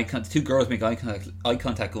making eye contact. Two girls make eye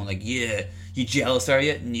contact, going like, "Yeah, you jealous, are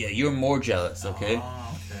you? Yeah, you're more jealous, okay?"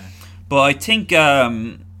 Oh, okay. But I think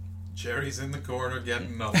Jerry's in the corner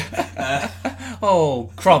getting up.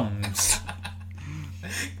 oh, crumbs.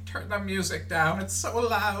 Turn the music down, it's so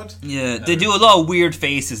loud. Yeah, they do a lot of weird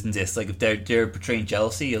faces in this. Like if they're portraying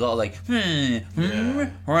jealousy, a lot of like,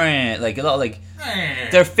 like a lot of like,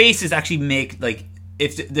 their faces actually make like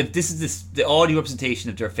if this is the audio representation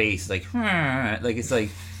of their face, like it's like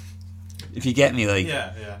if you get me, like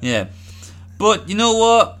yeah. But you know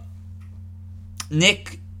what?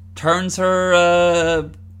 Nick turns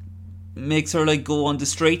her, makes her like go on the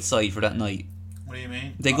straight side for that night. What do you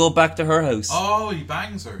mean? They go back to her house. Oh, he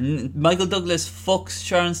bangs her. Michael Douglas fucks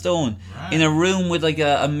Sharon Stone in a room with like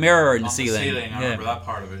a mirror in the ceiling. I remember that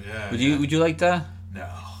part of it. Yeah. Would you like that? No,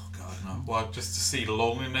 God no. What? Just to see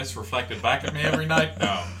loneliness reflected back at me every night? No.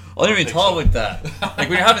 I didn't even thought about that. Like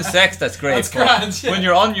when you're having sex, that's great. That's grand, yeah. When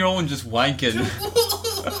you're on your own, just wanking.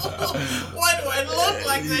 Why do I look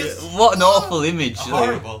like this? What an awful image!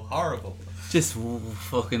 Horrible. Just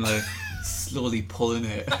fucking like slowly pulling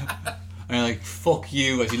it. And you're like, fuck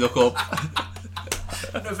you, as you look up.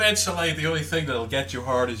 And eventually, the only thing that'll get you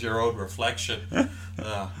hard is your own reflection.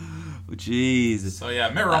 Oh, Jesus. So yeah,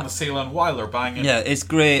 mirror on the ceiling while they're banging. Yeah, it's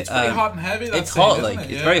great. It's pretty hot and heavy. It's hot, like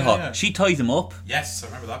it's very hot. Yeah. She ties him up. Yes, I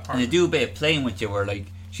remember that part. And they do a bit of playing with you, where like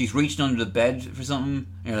she's reaching under the bed for something,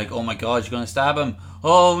 and you're like, oh my God, you're gonna stab him.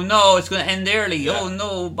 Oh no, it's gonna end early. Yeah. Oh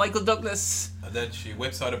no, Michael Douglas. And then she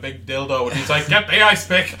whips out a big dildo, and he's like, "Get the ice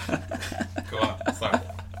pick." Go on, sorry.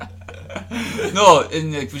 No,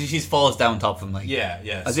 she falls down top of him, like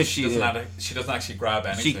as if she doesn't actually grab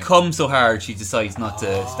anything. She comes so hard, she decides not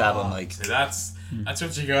to stab him. Like, see, that's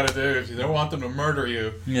what you gotta do if you don't want them to murder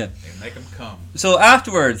you. Yeah, you make them come. So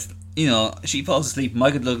afterwards, you know, she falls asleep.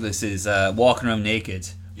 Michael Douglas is walking around naked,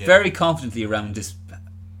 very confidently around this.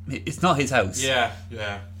 It's not his house. Yeah.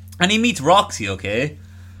 And he meets Roxy, okay?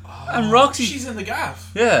 And Roxy, she's in the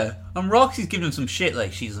gaff. Yeah, and Roxy's giving him some shit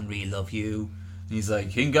like she doesn't really love you. And he's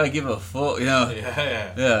like, "Ain't gotta give a fuck," you know.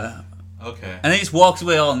 Yeah. Okay. And he just walks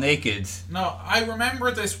away all naked. No, I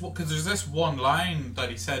remember this because there's this one line that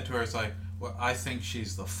he said to her. It's like, "Well, I think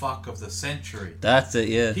she's the fuck of the century." That's it.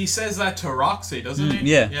 Yeah. He says that to Roxy, doesn't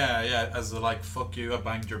he? Yeah. Yeah. As a like, "Fuck you, I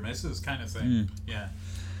banged your missus" kind of thing. Yeah.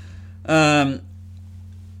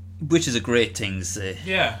 Which is a great thing to say.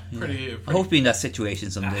 Yeah, pretty. I hope to be in that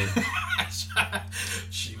situation someday.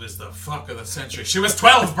 She was the fuck of the century. She was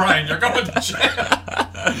 12, Brian. You're going to jail.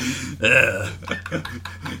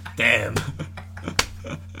 Damn.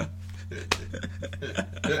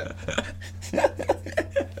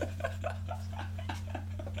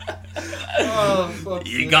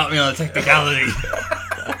 You got me on a technicality.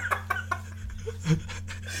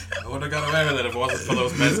 I would have got away with it if it wasn't for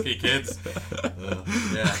those pesky kids.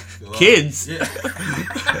 Yeah. Kids? Yeah.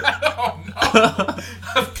 Oh no!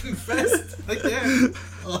 I've confessed again.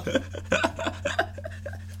 Oh,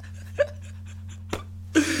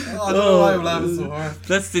 I don't know why I'm laughing so hard.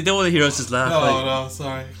 They don't want to hear us just laugh. No,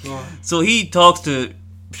 sorry. Go on. So he talks to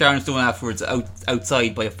Sharon Stone afterwards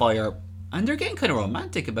outside by a fire, and they're getting kind of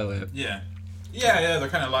romantic about it. Yeah, they're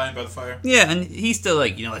kind of lying by the fire. Yeah, and he's still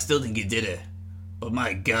like, I still think you did it. But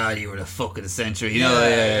my God, you were the fuck of the century.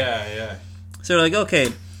 Yeah. So they're like, okay.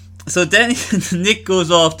 So then Nick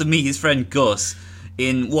goes off to meet his friend Gus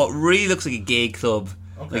in what really looks like a gay club.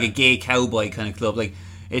 Okay. Like a gay cowboy kind of club. Like,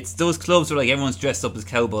 it's those clubs where like everyone's dressed up as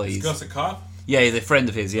cowboys. Is Gus a cop? Yeah, he's a friend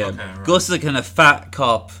of his, yeah. Okay, right. Gus is a kind of fat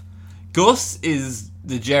cop. Gus is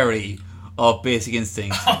the Jerry of Basic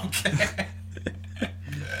Instinct. Okay.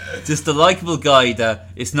 Just a likeable guy that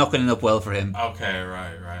it's not going to end up well for him. Okay,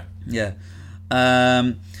 right. Yeah.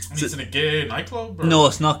 And he's in a gay nightclub? Or? No,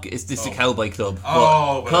 it's not. It's just a cowboy club.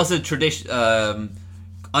 Oh, because of tradition.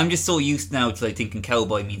 I'm just so used now to like thinking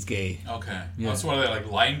cowboy means gay. Okay. Yeah. That's what are they, like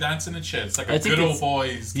line dancing and shit? It's like I a think good old it's-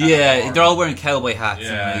 boys. Kind Yeah, of they're all wearing cowboy hats.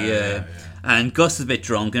 Yeah. And Gus is a bit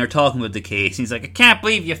drunk, and they're talking about the case. And he's like, "I can't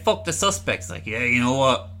believe you fucked the suspects." Like, yeah, you know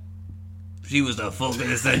what? She was the fuck of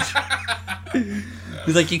the century.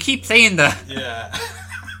 He's like, "You keep saying that. Yeah.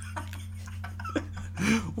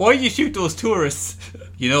 Why did you shoot those tourists?"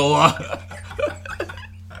 You know what?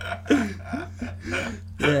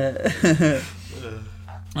 Yeah.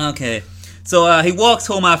 Okay. So he walks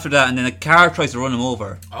home after that, and then a car tries to run him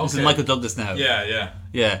over. This is Okay. Michael Douglas now.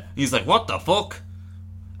 Yeah. He's like, "What the fuck?"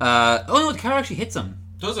 Oh no, the car actually hits him.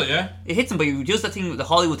 Does it, yeah? It hits him, but he does that thing, the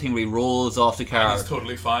Hollywood thing, where he rolls off the car He's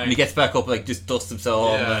totally fine. and he gets back up, like just dusts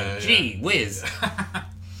himself off. Yeah, Like, yeah. gee whiz.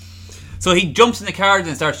 So he jumps in the car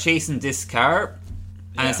and starts chasing this car.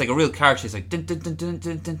 And it's like a real car chase, like dun, dun, dun, dun,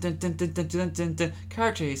 dun, dun, dun, dun, dun, dun, dun, dun, dun,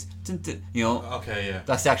 car chase, dun, dun. Okay, yeah.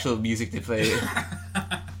 That's the actual music they play.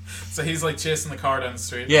 So he's like chasing the car down the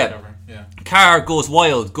street. Yeah. Or whatever. Yeah. Car goes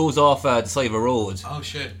wild, goes off the side of a road, Oh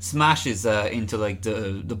shit. smashes into like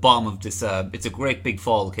the bottom of this. It's a great big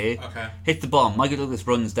fall. Okay. Hits the bottom. Michael Douglas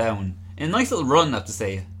runs down in a nice little run, I have to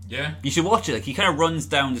say. Yeah. You should watch it. Like he kind of runs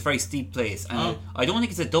down this very steep place, and I don't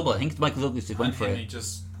think it's a double. I think Michael Douglas just went for And it. he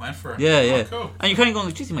just went for it. Yeah. Oh, cool. And you're kind of going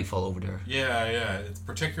like, "Geez, he might fall over there." Yeah. It's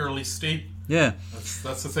particularly steep. Yeah.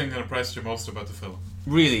 That's the thing that impressed you most about the film.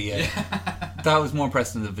 Really, yeah. That was more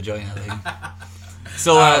impressive than the vagina, I think.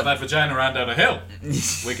 So, that vagina ran down a hill.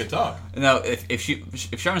 We could talk. now, if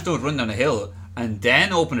Sharon Stone would run down a hill and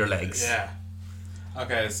then open her legs, Yeah.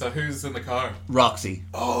 Okay, so who's in the car? Roxy,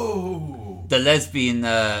 Oh, the lesbian,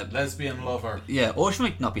 lesbian lover. yeah, or she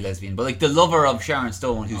might not be lesbian, but like the lover of Sharon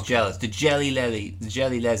Stone who's jealous, the jelly Leslie.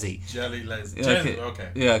 Jelly les. Okay.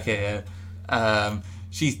 Yeah, okay, yeah.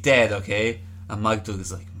 She's dead, okay, and Mike Douglas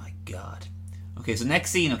is like, "My God." Okay, so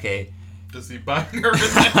next scene, okay. Does he bang her?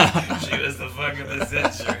 She was the fuck of the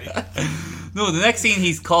century. No, the next scene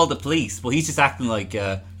he's called the police, but he's just acting like,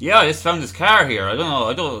 "Yeah, I just found this car here. I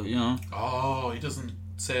don't know. Oh, he doesn't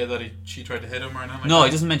say that she tried to hit him or anything like No, that?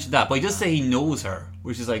 he doesn't mention that, but he does say he knows her,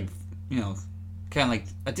 which is like, kind of like,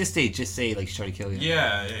 at this stage, just say, like, she's trying to kill you.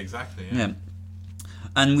 Yeah, exactly. Yeah.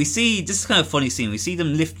 And we see, this is kind of a funny scene, we see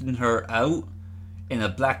them lifting her out in a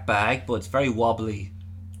black bag, but it's very wobbly.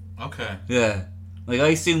 Okay. Yeah. Like, I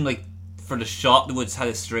assume, like, for the shot, they would have had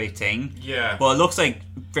a straight thing. Yeah. But it looks like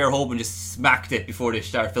Verhoeven just smacked it before they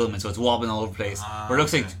start filming, so it's wobbling all over the place. Where it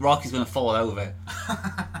looks like Rocky's going to fall out of it.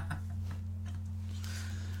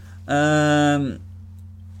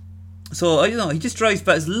 So, I don't know, he just drives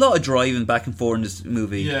back. There's a lot of driving back and forth in this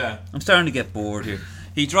movie. Yeah. I'm starting to get bored here.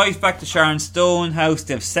 He drives back to Sharon Stone house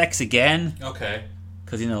to have sex again. Okay.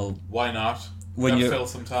 Because, Why not? When Gotta you're- fill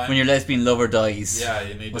some time. when your lesbian lover dies, yeah,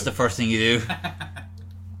 you need what's to. the first thing you do?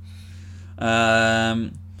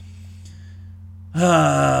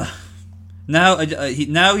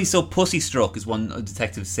 Now he's so pussy struck, as one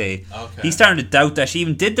detective say. Okay. He's starting to doubt that she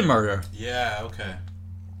even did the murder. Yeah. Okay.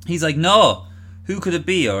 He's like, no, who could it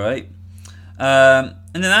be? All right. And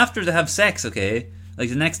then after they have sex, okay, like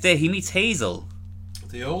the next day he meets Hazel,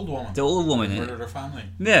 The old woman. the old woman. Murdered her family.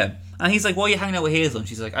 Yeah, and he's like, why are you hanging out with Hazel? And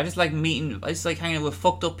she's like, I just like hanging out with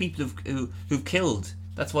fucked up people who've killed.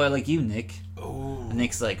 That's why I like you, Nick. Oh. And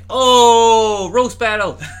Nick's like, oh, roast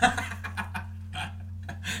battle.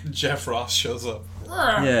 Jeff Ross shows up.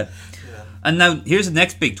 Yeah. And now here's the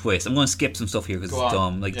next big twist. I'm going to skip some stuff here because it's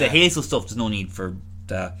dumb. Like the Hazel stuff, there's no need for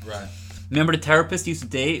that. Right. Remember the therapist used to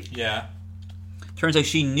date? Yeah. Turns out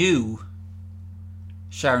she knew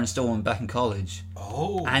Sharon Stone back in college.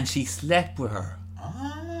 Oh. And she slept with her.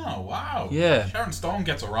 Oh, wow. Yeah. Sharon Stone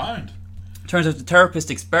gets around. Turns out the therapist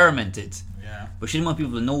experimented. Yeah. But she didn't want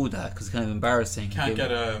people to know that because it's kind of embarrassing. Can't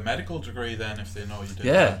get a medical degree then if they know you did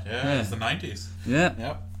Yeah, that. Yeah, it's the 90s. Yeah.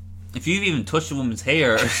 Yep. If you've even touched a woman's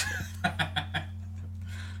hair.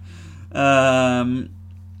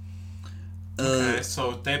 Okay,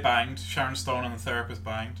 so they banged. Sharon Stone and the therapist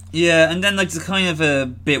banged. Yeah, and then like there's kind of a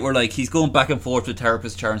bit where like he's going back and forth with the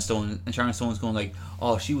therapist Sharon Stone, and Sharon Stone's going like,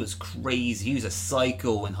 oh, she was crazy. He was a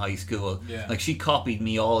psycho in high school. Yeah. Like she copied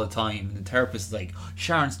me all the time. And the therapist is like,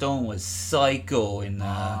 Sharon Stone was psycho in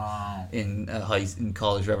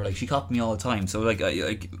college, whatever. Like she copied me all the time. So like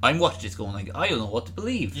I'm watching this going like, I don't know what to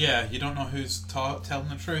believe. Yeah, you don't know who's telling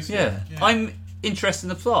the truth. Yeah. I'm interested in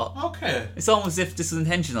the plot. Okay. It's almost as if this is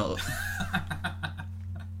intentional.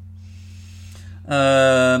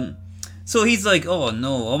 So he's like, oh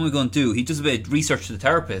no, what am I going to do? He does a bit of research to the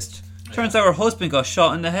therapist. Turns out her husband got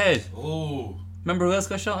shot in the head. Oh. Remember who else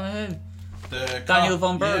got shot in the head? The Daniel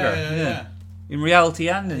von Berger. Yeah. In reality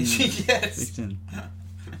and in Yes. fiction.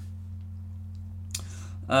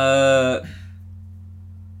 Okay.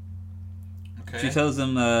 She tells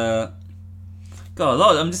him, God, a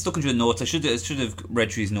lot. I'm just looking through the notes. I should have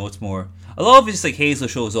read through his notes more. A lot of it's like Hazel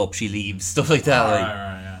shows up, she leaves, stuff like that.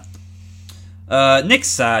 Right, yeah. Nick's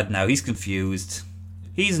sad now. He's confused.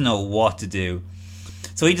 He doesn't know what to do.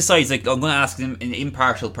 So he decides, like, I'm going to ask him an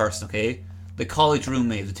impartial person, okay? The college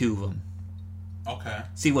roommate of the two of them. Okay.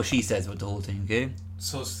 See what she says about the whole thing, okay?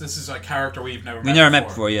 So this is a character we've never met We never met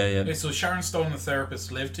before, yeah. Okay, so Sharon Stone and the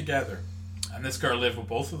therapist live together, and this girl lived with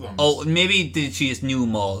both of them. Oh, maybe she just knew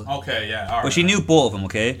them all. Okay, yeah. All right. But she knew both of them,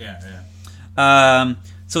 okay? Yeah.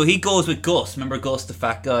 So he goes with Gus. Remember Gus, the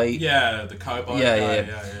fat guy? Yeah, the cowboy Yeah, guy.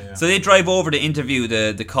 yeah. Yeah. So they drive over to interview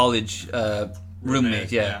the college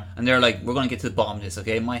roommate, yeah. yeah. And they're like, we're going to get to the bottom of this,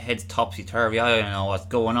 okay? My head's topsy-turvy. I don't know what's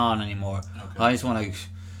going on anymore. Okay. I just want to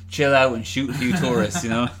chill out and shoot a few tourists, you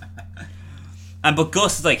know? But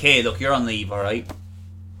Gus is like, hey, look, you're on leave, alright?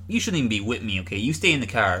 You shouldn't even be with me, okay? You stay in the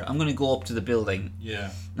car. I'm going to go up to the building. Yeah.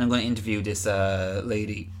 And I'm going to interview this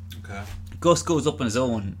lady. Okay. Gus goes up on his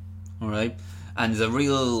own, alright? And there's a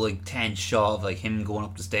real like tense shot of like him going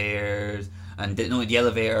up the stairs and the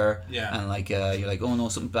elevator. Yeah. And like you're like, oh no,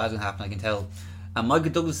 something bad's gonna happen. I can tell. And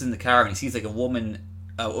Michael Douglas is in the car and he sees like a woman,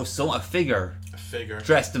 a figure A figure.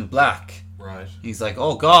 dressed in black. Right. He's like,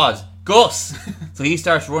 oh God, Gus! So he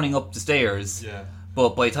starts running up the stairs. Yeah.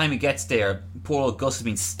 But by the time he gets there, poor old Gus has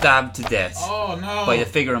been stabbed to death Oh no. by the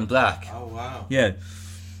figure in black. Oh wow. Yeah.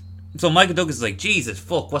 So Michael Douglas is like, Jesus,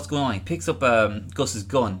 fuck, what's going on? He picks up Gus's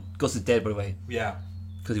gun. Gus is dead, by the way, Yeah.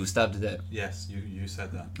 because he was stabbed to death. Yes, you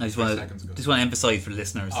said that. I just 3 want seconds ago. to emphasise for the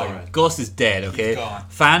listeners, like, Alright. Gus is dead, okay? He's gone.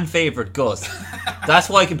 Fan favourite Gus. That's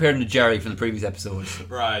why I compared him to Jerry from the previous episode.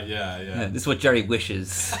 Right. Yeah. Yeah, this is what Jerry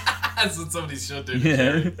wishes. That's what somebody should do. To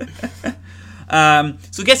Yeah. Jerry.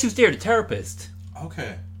 So guess who's there? The therapist.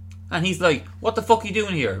 Okay. And he's like, what the fuck are you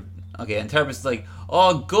doing here? Okay, and the therapist's like,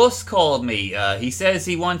 oh, Gus called me. He says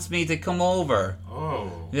he wants me to come over.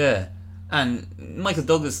 Oh. Yeah. And Michael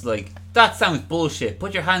Douglas is like, that sounds bullshit.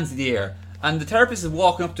 Put your hands in the air. And the therapist is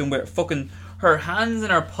walking up to him with fucking her hands in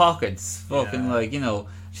her pockets. Fucking Yeah. like, you know.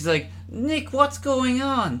 She's like, Nick, what's going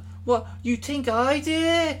on? What, you think I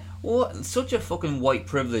did it? What? Such a fucking white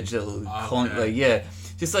privilege little cunt. Like, yeah.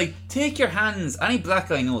 Just like, take your hands. Any black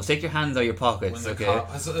guy knows. Take your hands out of your pockets. When the Okay.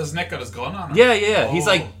 cop, has Nick got his gun on him? Yeah. He's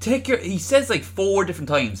Oh. like, he says like 4 different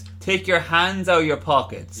times, take your hands out of your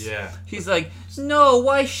pockets. Yeah. She's like, no,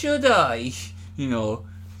 why should I? You know.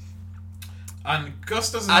 And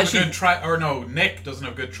Gus doesn't have a good track, or no, Nick doesn't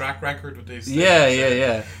have a good track record with these things.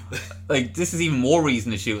 Yeah. Like, this is even more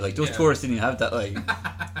reason to shoot. Like, those tourists didn't even have that, like...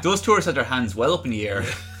 those tourists had their hands well up in the air.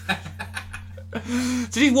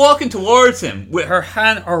 So she's walking towards him with her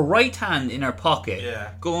right hand in her pocket.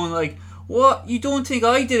 Yeah. Going like, what? You don't think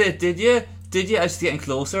I did it, did you? Did you? I was getting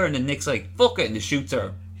closer, and then Nick's like, fuck it, and just shoots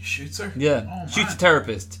her. He shoots her? Yeah. Oh, Shoots man. the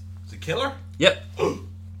therapist. Is it killer? Yep. Yeah.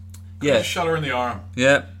 Yeah. Shot her in the arm.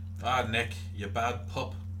 Yeah. Ah, Nick, you bad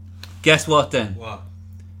pup. Guess what then? What?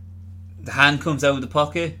 The hand comes out of the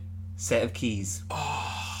pocket, set of keys. Well,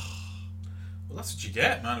 that's what you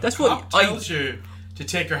get, man. If That's a what cop tells you to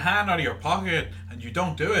take your hand out of your pocket and you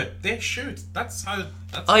don't do it, they shoot. That's how.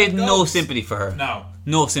 That's how I it had no goes. sympathy for her. No.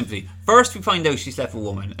 No sympathy. First we find out she slept with a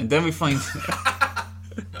woman, and then we find...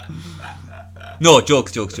 No,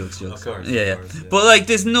 jokes. Of course. Yeah. Of course, yeah. But like,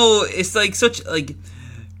 there's no. It's like such like.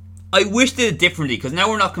 I wish they did it differently because now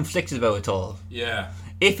we're not conflicted about it at all. Yeah.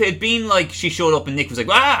 If it had been like she showed up and Nick was like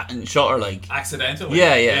and shot her like Accidentally.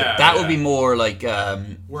 yeah, that would be more like.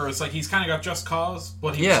 Whereas like he's kind of got just cause,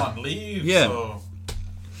 but he Yeah. was on leave. Yeah. So.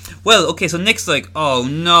 Well, okay, so Nick's like, oh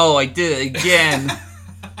no, I did it again.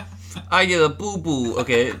 I did a boo boo.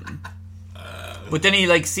 Okay, but then he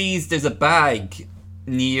like sees there's a bag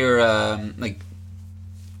near The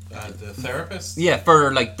therapist. yeah,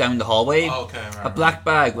 further like down the hallway. Oh, okay. Right, A black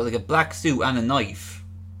bag with like a black suit and a knife.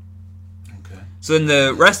 Okay. So then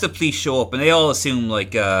the rest of the police show up and they all assume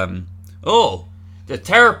like, oh, the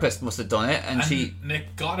therapist must have done it, and she.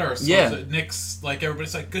 Nick got her. So Yeah. Nick's like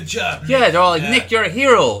everybody's like, good job. Nick. Yeah, they're all like, Yeah. Nick, you're a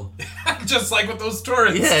hero. Just like with those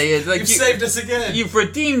tourists. Yeah, it's like You've saved us again. You've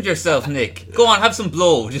redeemed yourself, Nick. Go on, have some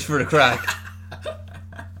blow just for the crack.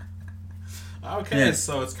 Okay, Yeah.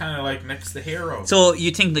 so it's kind of like Nick's the hero. So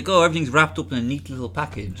you think like, oh, everything's wrapped up in a neat little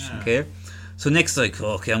package, Yeah. okay? So Nick's like,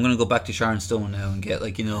 oh, okay, I'm gonna go back to Sharon Stone now and get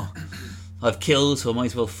like, you know, I've killed, so I might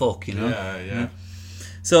as well fuck, you know. Yeah.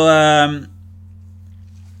 So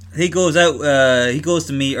he goes out. He goes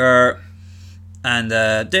to meet her, and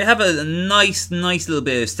they have a nice little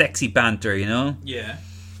bit of sexy banter, you know. Yeah.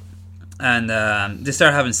 And they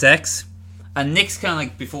start having sex, and Nick's kind of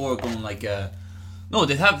like before going like, no,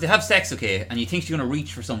 they have sex, okay, and you think she's gonna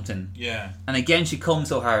reach for something, Yeah. and again she comes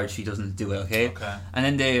so hard she doesn't do it, okay. Okay. And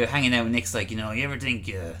then they're hanging out, and Nick's like, you know, you ever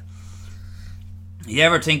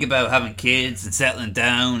think about having kids and settling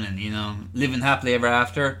down and, you know, living happily ever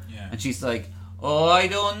after? Yeah. And she's like, oh, I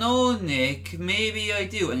don't know, Nick. Maybe I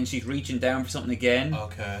do. And then she's reaching down for something again.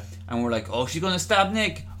 Okay. And we're like, oh, she's going to stab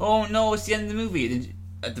Nick. Oh, no, it's the end of the movie. And then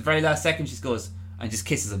at the very last second, she goes and just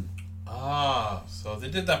kisses him. Ah, so they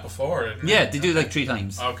did that before, didn't Yeah, they do it like 3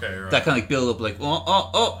 times. Okay, right. That kind of like build up like, oh.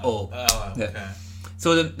 Oh, Yeah. okay.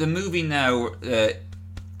 So the movie now,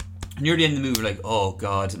 near the end of the movie, we're like, oh,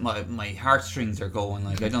 God, my heartstrings are going.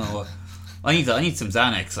 Like, I don't know what. I need some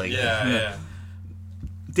Xanax. Like, Yeah.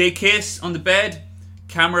 They kiss on the bed.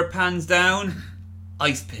 Camera pans down.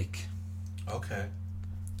 Ice pick. Okay.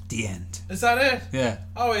 The end. Is that it? Yeah.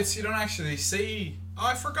 Oh, it's you don't actually see. Oh,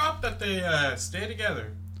 I forgot that they stay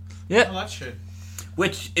together. Yeah. Oh, that shit.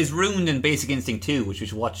 Which is ruined in Basic Instinct 2, which we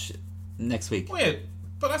should watch next week. Wait,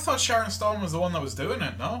 but I thought Sharon Stone was the one that was doing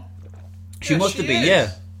it. No. She Yeah, must have been. is.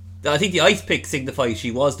 Yeah. I think the ice pick signifies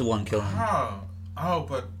she was the one killing him. Oh,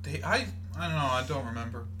 but I don't know. I don't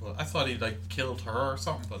remember. But I thought he like killed her or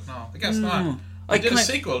something. But no, I guess not. I He did a kinda-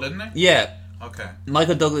 sequel, didn't he? Yeah. Okay.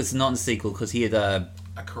 Michael Douglas is not in the sequel because he had A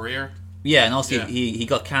career. yeah, and also Yeah. he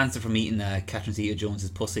got cancer from eating Catherine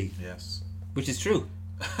Zeta-Jones's pussy, Yes. which is true.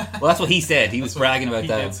 Well, that's what he said. He was bragging about he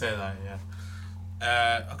that. He did say that.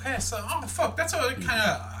 Yeah. Okay. So, fuck. That's a kind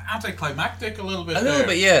of anticlimactic a little bit. A little there.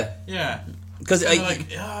 bit, yeah. Yeah. Because Like,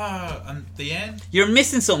 and the end. you're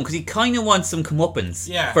missing something because he kind of wants some comeuppance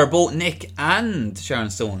Yeah. for both Nick and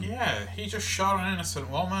Sharon Stone. Yeah, he just shot an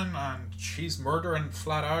innocent woman and she's murdering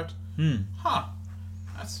flat out. Huh.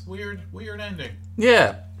 That's weird ending.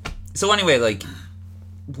 Yeah. So anyway, like,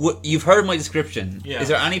 you've heard my description. Yeah. Is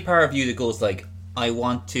there any part of you that goes like, I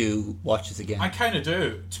want to watch this again? I kind of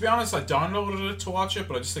do. To be honest, I downloaded it to watch it,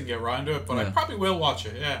 but I just didn't get around to it. But I Yeah. probably will watch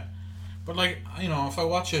it, yeah. But, like, you know, if I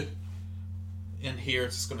watch it in here,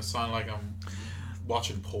 it's going to sound like I'm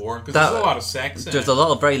watching porn. Because there's a lot of sex in There's it. a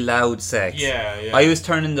lot of very loud sex. Yeah. I was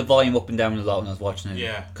turning the volume up and down a lot when I was watching it.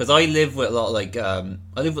 Yeah. Because I live with a lot of, like,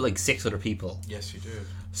 I live with like 6 other people. Yes, you do.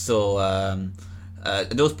 So,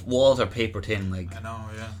 those walls are paper thin, like. I know,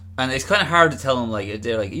 yeah. And it's kind of hard to tell them, like,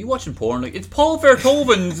 they're like, are you watching porn? Like, it's Paul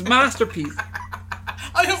Verhoeven's masterpiece.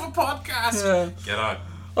 I have a podcast! Yeah. Get on.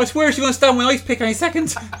 I swear she's going to stab my ice pick any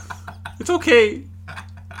second. It's okay.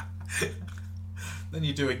 Then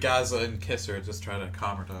you do a Gaza and kiss her, just try to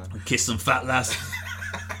calm her down. Kiss some fat lass.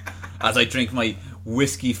 As I drink my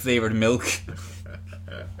whiskey-flavoured milk.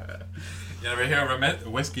 You ever hear of a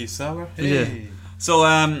whiskey sour? Yeah.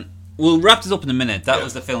 So, we'll wrap this up in a minute. That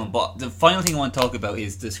was the film. But the final thing I want to talk about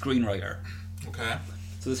is the screenwriter. Okay.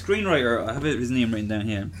 So the screenwriter, I have his name written down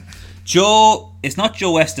here. Joe, it's not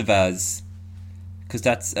Joe Estevez. Because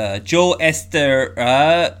that's Joe Ester...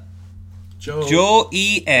 Joe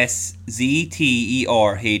Eszterhas.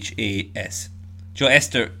 Joe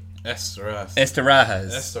Esterath.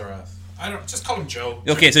 Esterajas. I don't just call him Joe.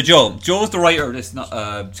 Okay, so Joe. Joe's the writer of this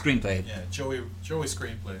screenplay. Yeah, Joey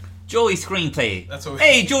screenplay. Joey Screenplay. That's what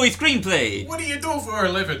Hey, Joey Screenplay. What do you do for a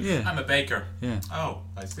living? Yeah. I'm a baker. Yeah. Oh,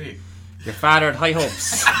 I see. Your father had high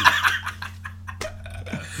hopes.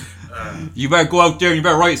 You better go out there and you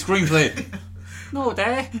better write a screenplay. No,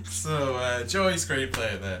 there. So, Joey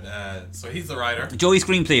Screenplay then. So he's the writer. Joey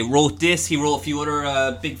Screenplay wrote this. He wrote a few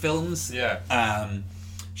other big films. Yeah.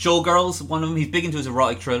 Showgirls, one of them. He's big into his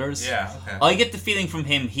erotic thrillers. Yeah, okay. I get the feeling from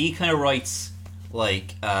him, he kind of writes,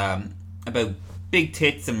 like, about big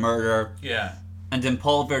tits and murder. Yeah. And then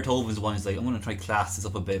Paul Verhoeven's one is like, I'm going to try class this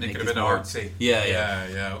up a bit. Make it a this bit more artsy.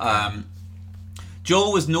 Yeah. Okay. Joe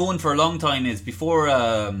was known for a long time is before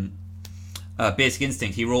Basic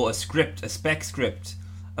Instinct, he wrote a spec script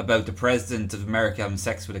about the president of America having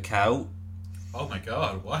sex with a cow. Oh my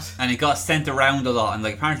god, what? And it got sent around a lot, and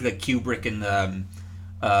like apparently like Kubrick and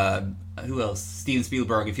who else? Steven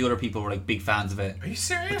Spielberg, a few other people were like big fans of it. Are you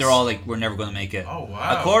serious? But they're all like, we're never going to make it. Oh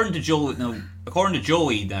wow. According to Joey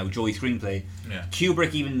Joey Screenplay, Yeah.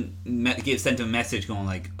 Kubrick even sent him a message going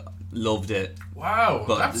like, loved it. Wow,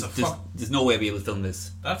 But that's there's no way I'll be able to film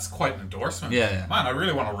this. that's quite an endorsement. Yeah. Man, I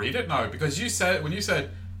really want to read it now because when you said,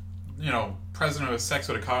 president has sex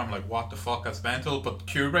with a cow, I'm like, what the fuck, that's mental. But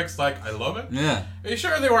Kubrick's like, I love it. Yeah. Are you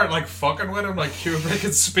sure they weren't like fucking with him? Like Kubrick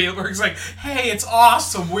and Spielberg's like, hey, it's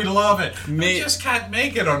awesome, we love it. We just can't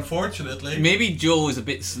make it, unfortunately. Maybe Joe is a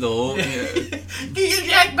bit slow. Do you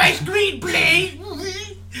like my screenplay?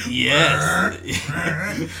 Yes.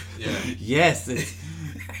 Yes.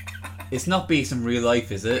 It's not based on real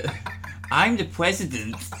life, is it? I'm the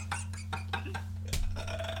president.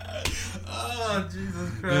 Oh,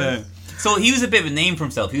 Jesus Christ. Yeah. So he was a bit of a name for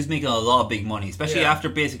himself. He was making a lot of big money, especially after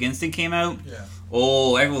Basic Instinct came out. Yeah.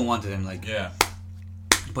 Oh, everyone wanted him. Like, Yeah.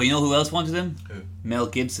 but you know who else wanted him? Who? Mel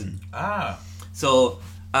Gibson. Ah. So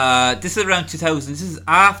this is around 2000. This is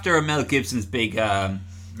after Mel Gibson's big kind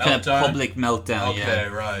of public meltdown. Okay,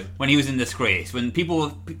 right. When he was in disgrace, when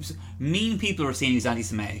mean people were saying he's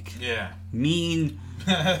anti-Semitic. Yeah. Mean,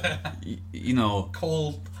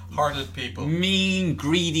 Cold-hearted people. mean,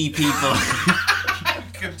 greedy people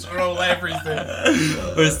Control everything.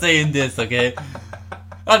 were saying this, okay?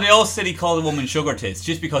 And they all said he called a woman sugar tits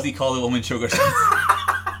just because he called a woman sugar tits.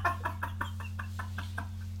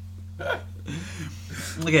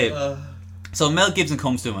 Okay. So Mel Gibson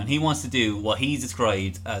comes to him and he wants to do what he's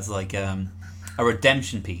described as like a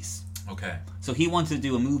redemption piece. Okay. So he wanted to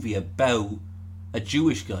do a movie about a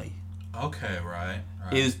Jewish guy. Okay, right.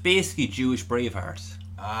 It was basically Jewish Braveheart.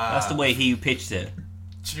 That's the way he pitched it.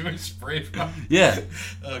 Jewish Braveheart. Yeah.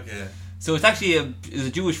 Okay. So it's actually a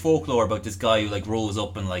Jewish folklore about this guy who like rose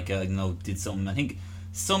up and like did something. I think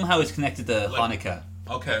somehow it's connected to Hanukkah.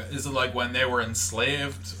 Okay, is it like when they were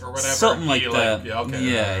enslaved or whatever? Something like that. Yeah, okay.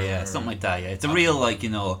 Yeah, something like that. Yeah, it's a real like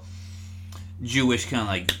Jewish kind of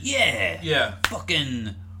like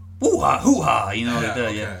fucking hoo-ha, hoo-ha,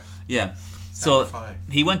 yeah. So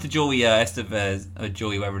he went to Joey Estevez,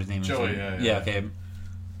 Joey, whatever his name is. Joey, yeah. Okay.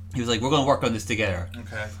 He was like, we're going to work on this together.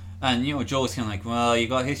 Okay. And Joe's kind of like, well, you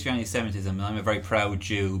got history of anti-Semitism, and I'm a very proud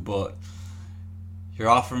Jew, but you're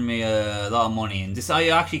offering me a lot of money, and I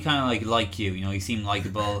actually kind of like you. You seem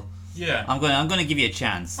likable. Yeah. I'm going to give you a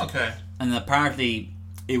chance. Okay. And apparently,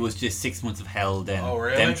 it was just 6 months of hell. Then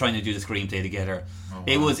them trying to do the screenplay together. Oh, wow.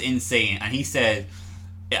 It was insane, and he said,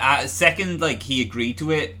 at a second he agreed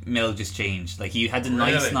to it, Mel just changed. Like he had the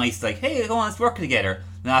nice like, hey, go on, let's work together.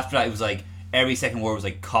 And after that, it was like every second word was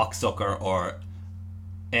like cocksucker or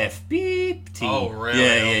F beep T. Oh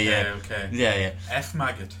really? Okay. Yeah. F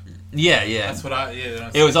maggot. Yeah. That's what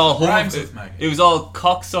it was all it was all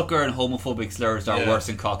cocksucker and homophobic slurs that are worse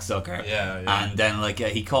than cocksucker. Yeah. And then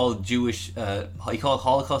he called he called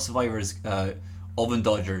Holocaust survivors oven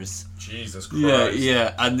dodgers. Jesus Christ.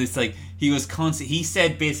 Yeah. And it's like he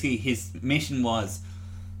said basically his mission was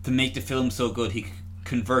to make the film so good he could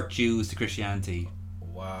convert Jews to Christianity.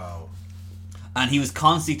 Wow. And he was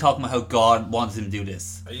constantly talking about how God wanted him to do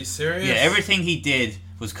this. Are you serious? Yeah, everything he did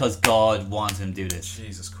was because God wanted him to do this.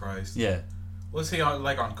 Jesus Christ. Yeah. Was he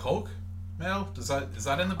on coke, Mel? Is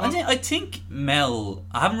that in the book? I think Mel.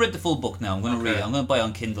 I haven't read the full book now. I'm going to read it. I'm going to buy it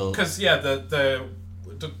on Kindle. Because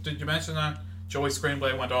did you mention that Joey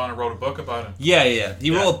Screenplay went on and wrote a book about him? Yeah.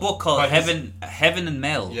 He wrote a book called Heaven and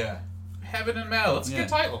Mel. Yeah. Heaven and Mel. That's a good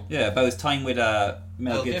title. Yeah, about his time with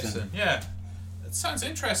Mel Gibson. Yeah. It sounds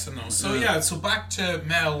interesting though. So so back to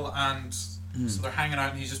Mel and so they're hanging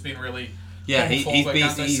out and he's just being really he's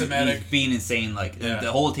being insane. Like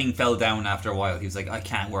the whole thing fell down after a while. He was like, I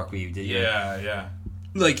can't work with you. Yeah.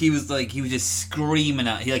 Like he was just screaming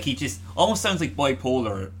at he just almost sounds like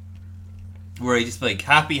bipolar. Where he just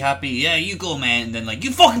happy, yeah, you go, man, and then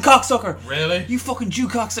you fucking cocksucker, really, you fucking Jew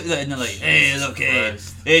cocksucker, and they're like, hey, look,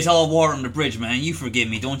 it's all water on the bridge, man, you forgive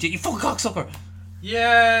me, don't you fucking cocksucker.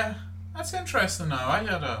 Yeah, that's interesting. Now I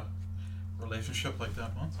had a relationship like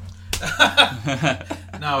that once.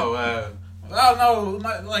 No, Well, no,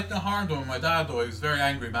 no harm to him. My dad, though, he was a very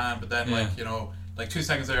angry man, but then, like, you know, like 2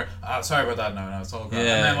 seconds later, sorry about that, no, it's all good.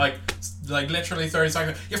 Yeah. And then, like literally 30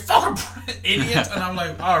 seconds, you fucking idiot! And I'm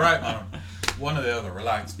like, alright, man, one or the other,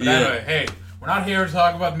 relax. But anyway, hey, we're not here to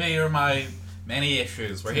talk about me or my many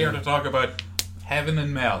issues. We're here to talk about Heaven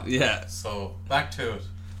and Mel. Yeah. So, back to it.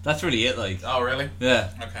 That's really it, like. Oh, really?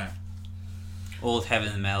 Yeah. Okay. Old Heaven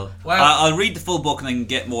and Mel. Well, I'll read the full book and I can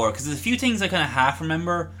get more, because there's a few things I kind of half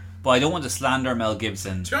remember, but I don't want to slander Mel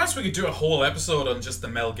Gibson. To be honest, we could do a whole episode on just the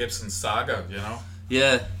Mel Gibson saga, you know?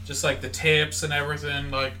 Yeah. Just like the tapes and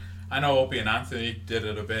everything, like... I know Opie and Anthony did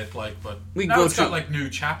it a bit, like, but we can now go it's through, got, like, new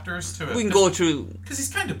chapters to it. We can go through... Because he's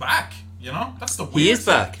kind of back, you know? That's the weird He is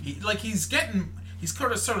back. He's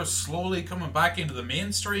sort of slowly coming back into the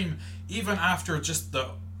mainstream, even after just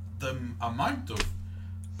the amount of...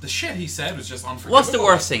 The shit he said was just unforgivable. What's the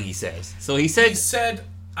worst thing he says? So he said,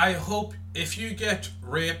 I hope if you get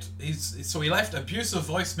raped... So he left abusive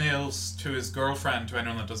voicemails to his girlfriend, to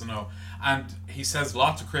anyone that doesn't know, and he says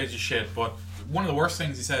lots of crazy shit, but one of the worst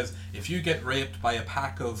things he says, if you get raped by a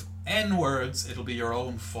pack of N-words, it'll be your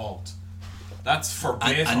own fault. That's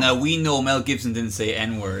forbidden. And now we know Mel Gibson didn't say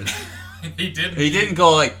N-words. He didn't. He didn't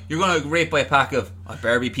go like, you're going to get raped by a pack of, I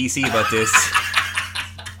better be PC about this.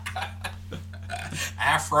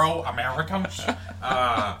 Afro-Americans.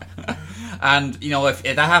 And, you know, if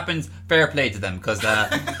that happens, fair play to them, because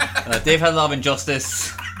they've had a lot of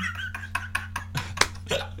injustice.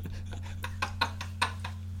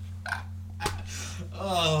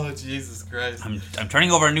 Oh, Jesus Christ. I'm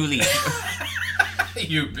turning over a new leaf.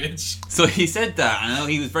 You bitch. So he said that, and I know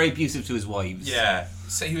he was very abusive to his wives. Yeah.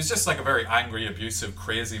 So he was just like a very angry, abusive,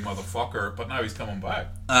 crazy motherfucker, but now he's coming back.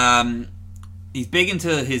 He's big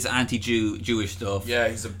into his anti-Jewish stuff. Yeah,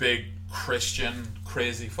 he's a big Christian,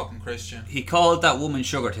 crazy fucking Christian. He called that woman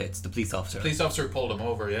sugar tits, the police officer. Police officer pulled him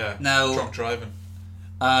over, yeah. Now, drunk driving.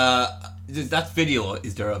 That video,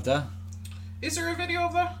 is there of that? Is there a video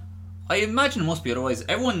of that? I imagine it must be, otherwise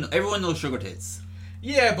everyone knows sugar tits.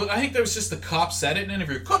 Yeah, but I think there was just the cop said it in an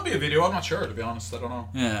interview. Could be a video, I'm not sure, to be honest, I don't know.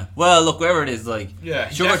 Yeah. Well, look, wherever it is, like, yeah,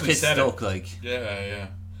 sugar tits stuck, like. Yeah.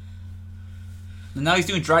 And now he's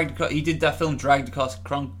doing he did that film Dragged Across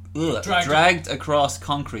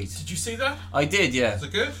Concrete. Did you see that? I did, yeah. Is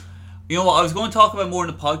it good? You know what, I was going to talk about more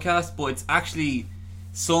in the podcast, but it's actually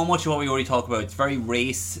so much of what we already talked about. It's very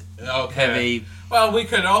race heavy. Well, we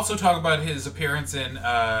could also talk about his appearance in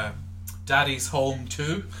Daddy's Home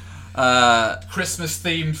 2. Christmas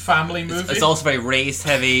themed family movie. It's also very race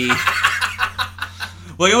heavy.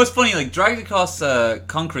 Well, you know what's funny? Like, Dragged Across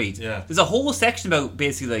Concrete. Yeah. There's a whole section about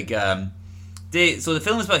basically like so the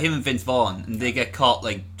film is about him and Vince Vaughn, and they get caught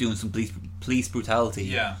like doing some police brutality.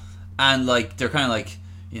 Yeah. And like they're kind of like,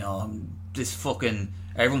 you know, this fucking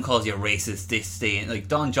everyone calls you a racist this day, and like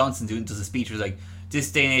Don Johnson does a speech where like,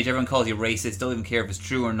 this day and age everyone calls you racist, don't even care if it's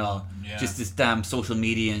true or not. Yeah. Just this damn social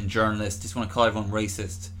media and journalists just want to call everyone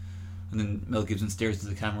racist. And then Mel Gibson stares to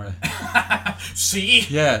the camera. See?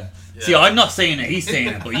 Yeah. See, I'm not saying it, he's saying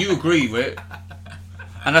it, but you agree with it.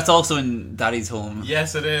 And that's also in Daddy's Home.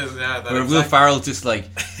 Yes, it is. Yeah. Where Will Ferrell's just like,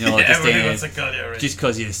 you know, yeah, just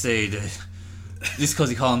because you say that, just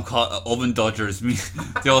because you call them oven dodgers,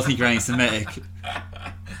 they all think you're anti-Semitic.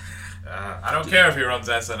 I don't care if he runs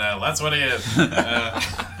SNL. That's what he is.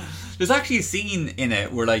 There's actually a scene in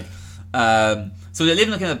it where like, so they live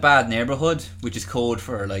in like in a bad neighborhood, which is code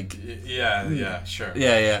for like, yeah, sure,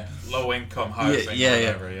 yeah, low income housing,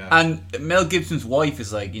 whatever. Yeah. And Mel Gibson's wife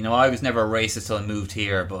is like, you know, I was never a racist till I moved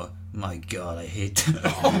here, but my God, I hate.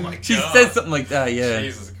 Oh my God, she said something like that. Yeah,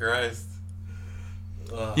 Jesus Christ.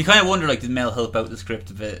 Ugh. You kind of wonder, like, did Mel help out the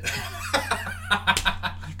script a bit?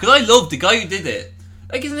 Because I love the guy who did it.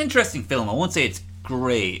 Like, it's an interesting film. I won't say it's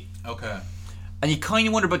great. Okay. And you kind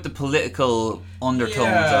of wonder about the political undertones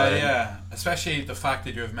of it. Yeah. Especially the fact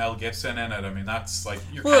that you have Mel Gibson in it. I mean, that's like,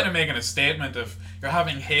 you're kind of making a statement of, you're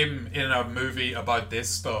having him in a movie about this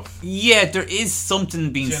stuff. Yeah, there is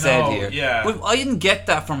something being said here. Yeah. But I didn't get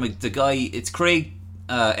that from the guy. It's Craig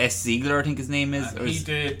S. Ziegler, I think his name is. And he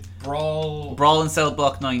did Brawl and Cell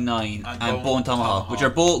Block 99 and Bone Tomahawk, which are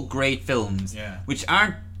both great films. Yeah. Which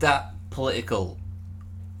aren't that political.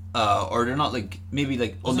 Or they're not like, maybe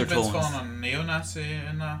like undertones. Wasn't Vince Vaughn a neo-Nazi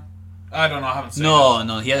in that? I don't know, I haven't seen it.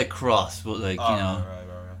 No, he had a cross, but like, you know.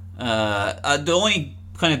 Right. The only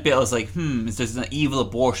kind of bit I was like, is there's an evil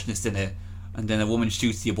abortionist in it, and then a woman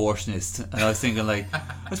shoots the abortionist, and I was thinking like,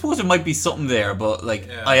 I suppose there might be something there, but like,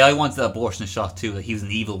 I wanted the abortionist shot too, like he was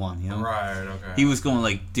an evil one, you know. Right, okay. He was going to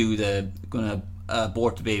like gonna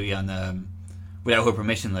abort the baby on without her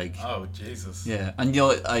permission, like. Oh Jesus. Yeah, and you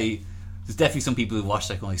know, there's definitely some people who watch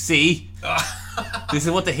that going, see, this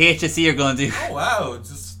is what the HSE are going to do. Oh wow,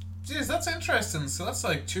 geez, that's interesting. So that's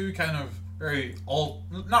like two kind of very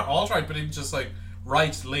not alt-right, but even just like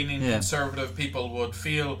right-leaning conservative people would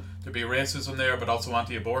feel to be racism there, but also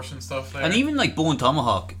anti-abortion stuff there. And even like Bone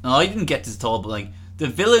Tomahawk, now I didn't get this at all, but like the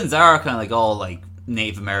villains are kind of like all like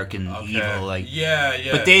Native American evil, like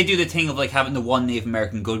but they do the thing of like having the one Native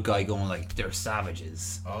American good guy going like they're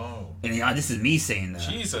savages. Oh, and this is me saying that.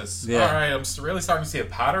 Jesus. All right, I'm really starting to see a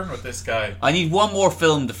pattern with this guy. I need one more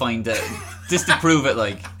film to find out, just to prove it.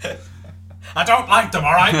 Like, I don't like them.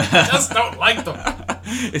 All right, I just don't like them.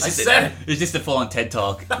 It's just a full-on TED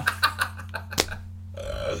talk.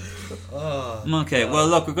 Okay, well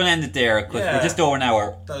look, we're going to end it there because we're just over an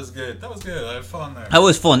hour. That was good. I had fun there. That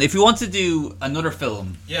was fun. If you want to do another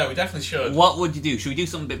film, yeah, we definitely should. What would you do? Should we do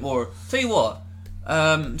something a bit more? Tell you what,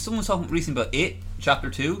 someone was talking recently about It Chapter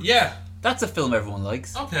 2. Yeah, that's a film everyone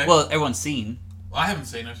likes. Okay, well, everyone's seen. Well, I haven't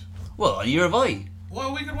seen it. Well, neither have I.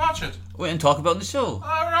 Well, we could watch it. And talk about it in the show.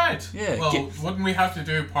 All right. Yeah. Well, wouldn't we have to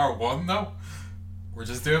do part 1 though? We're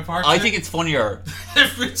just doing part 2? I think it's funnier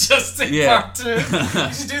if we just do part 2.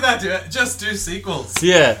 You should do that. Just do sequels.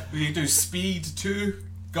 Yeah. We could do Speed 2,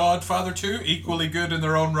 Godfather 2, equally good in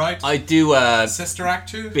their own right. I do Sister Act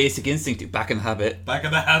 2. Basic Instinct, Back in the Habit. Back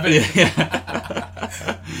in the Habit.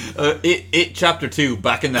 Yeah. It Chapter 2,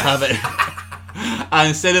 Back in the Habit. And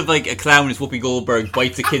instead of like a clown, it's Whoopi Goldberg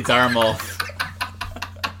bites a kid's arm off.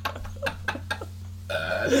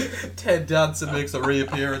 Ted Danson makes a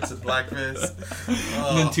reappearance in blackface.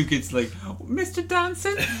 And then two kids like, Mr.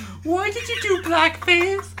 Danson, why did you do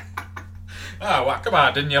blackface? Oh, well, come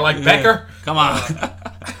on, didn't you like Becker? Come on.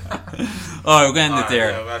 Alright, we're going to end it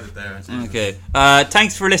there. Yeah, we'll end it there. Jesus. Okay.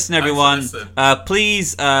 Thanks for listening, everyone.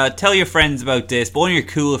 Please tell your friends about this, but only your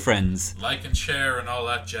cool friends. Like and share and all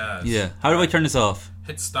that jazz. Yeah. How do I turn this off?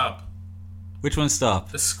 Hit stop. Which one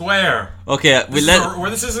stop? The square. Okay,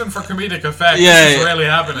 this isn't for comedic effect. Yeah, this is really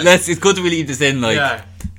happening. It's good that we leave this in, like. Yeah.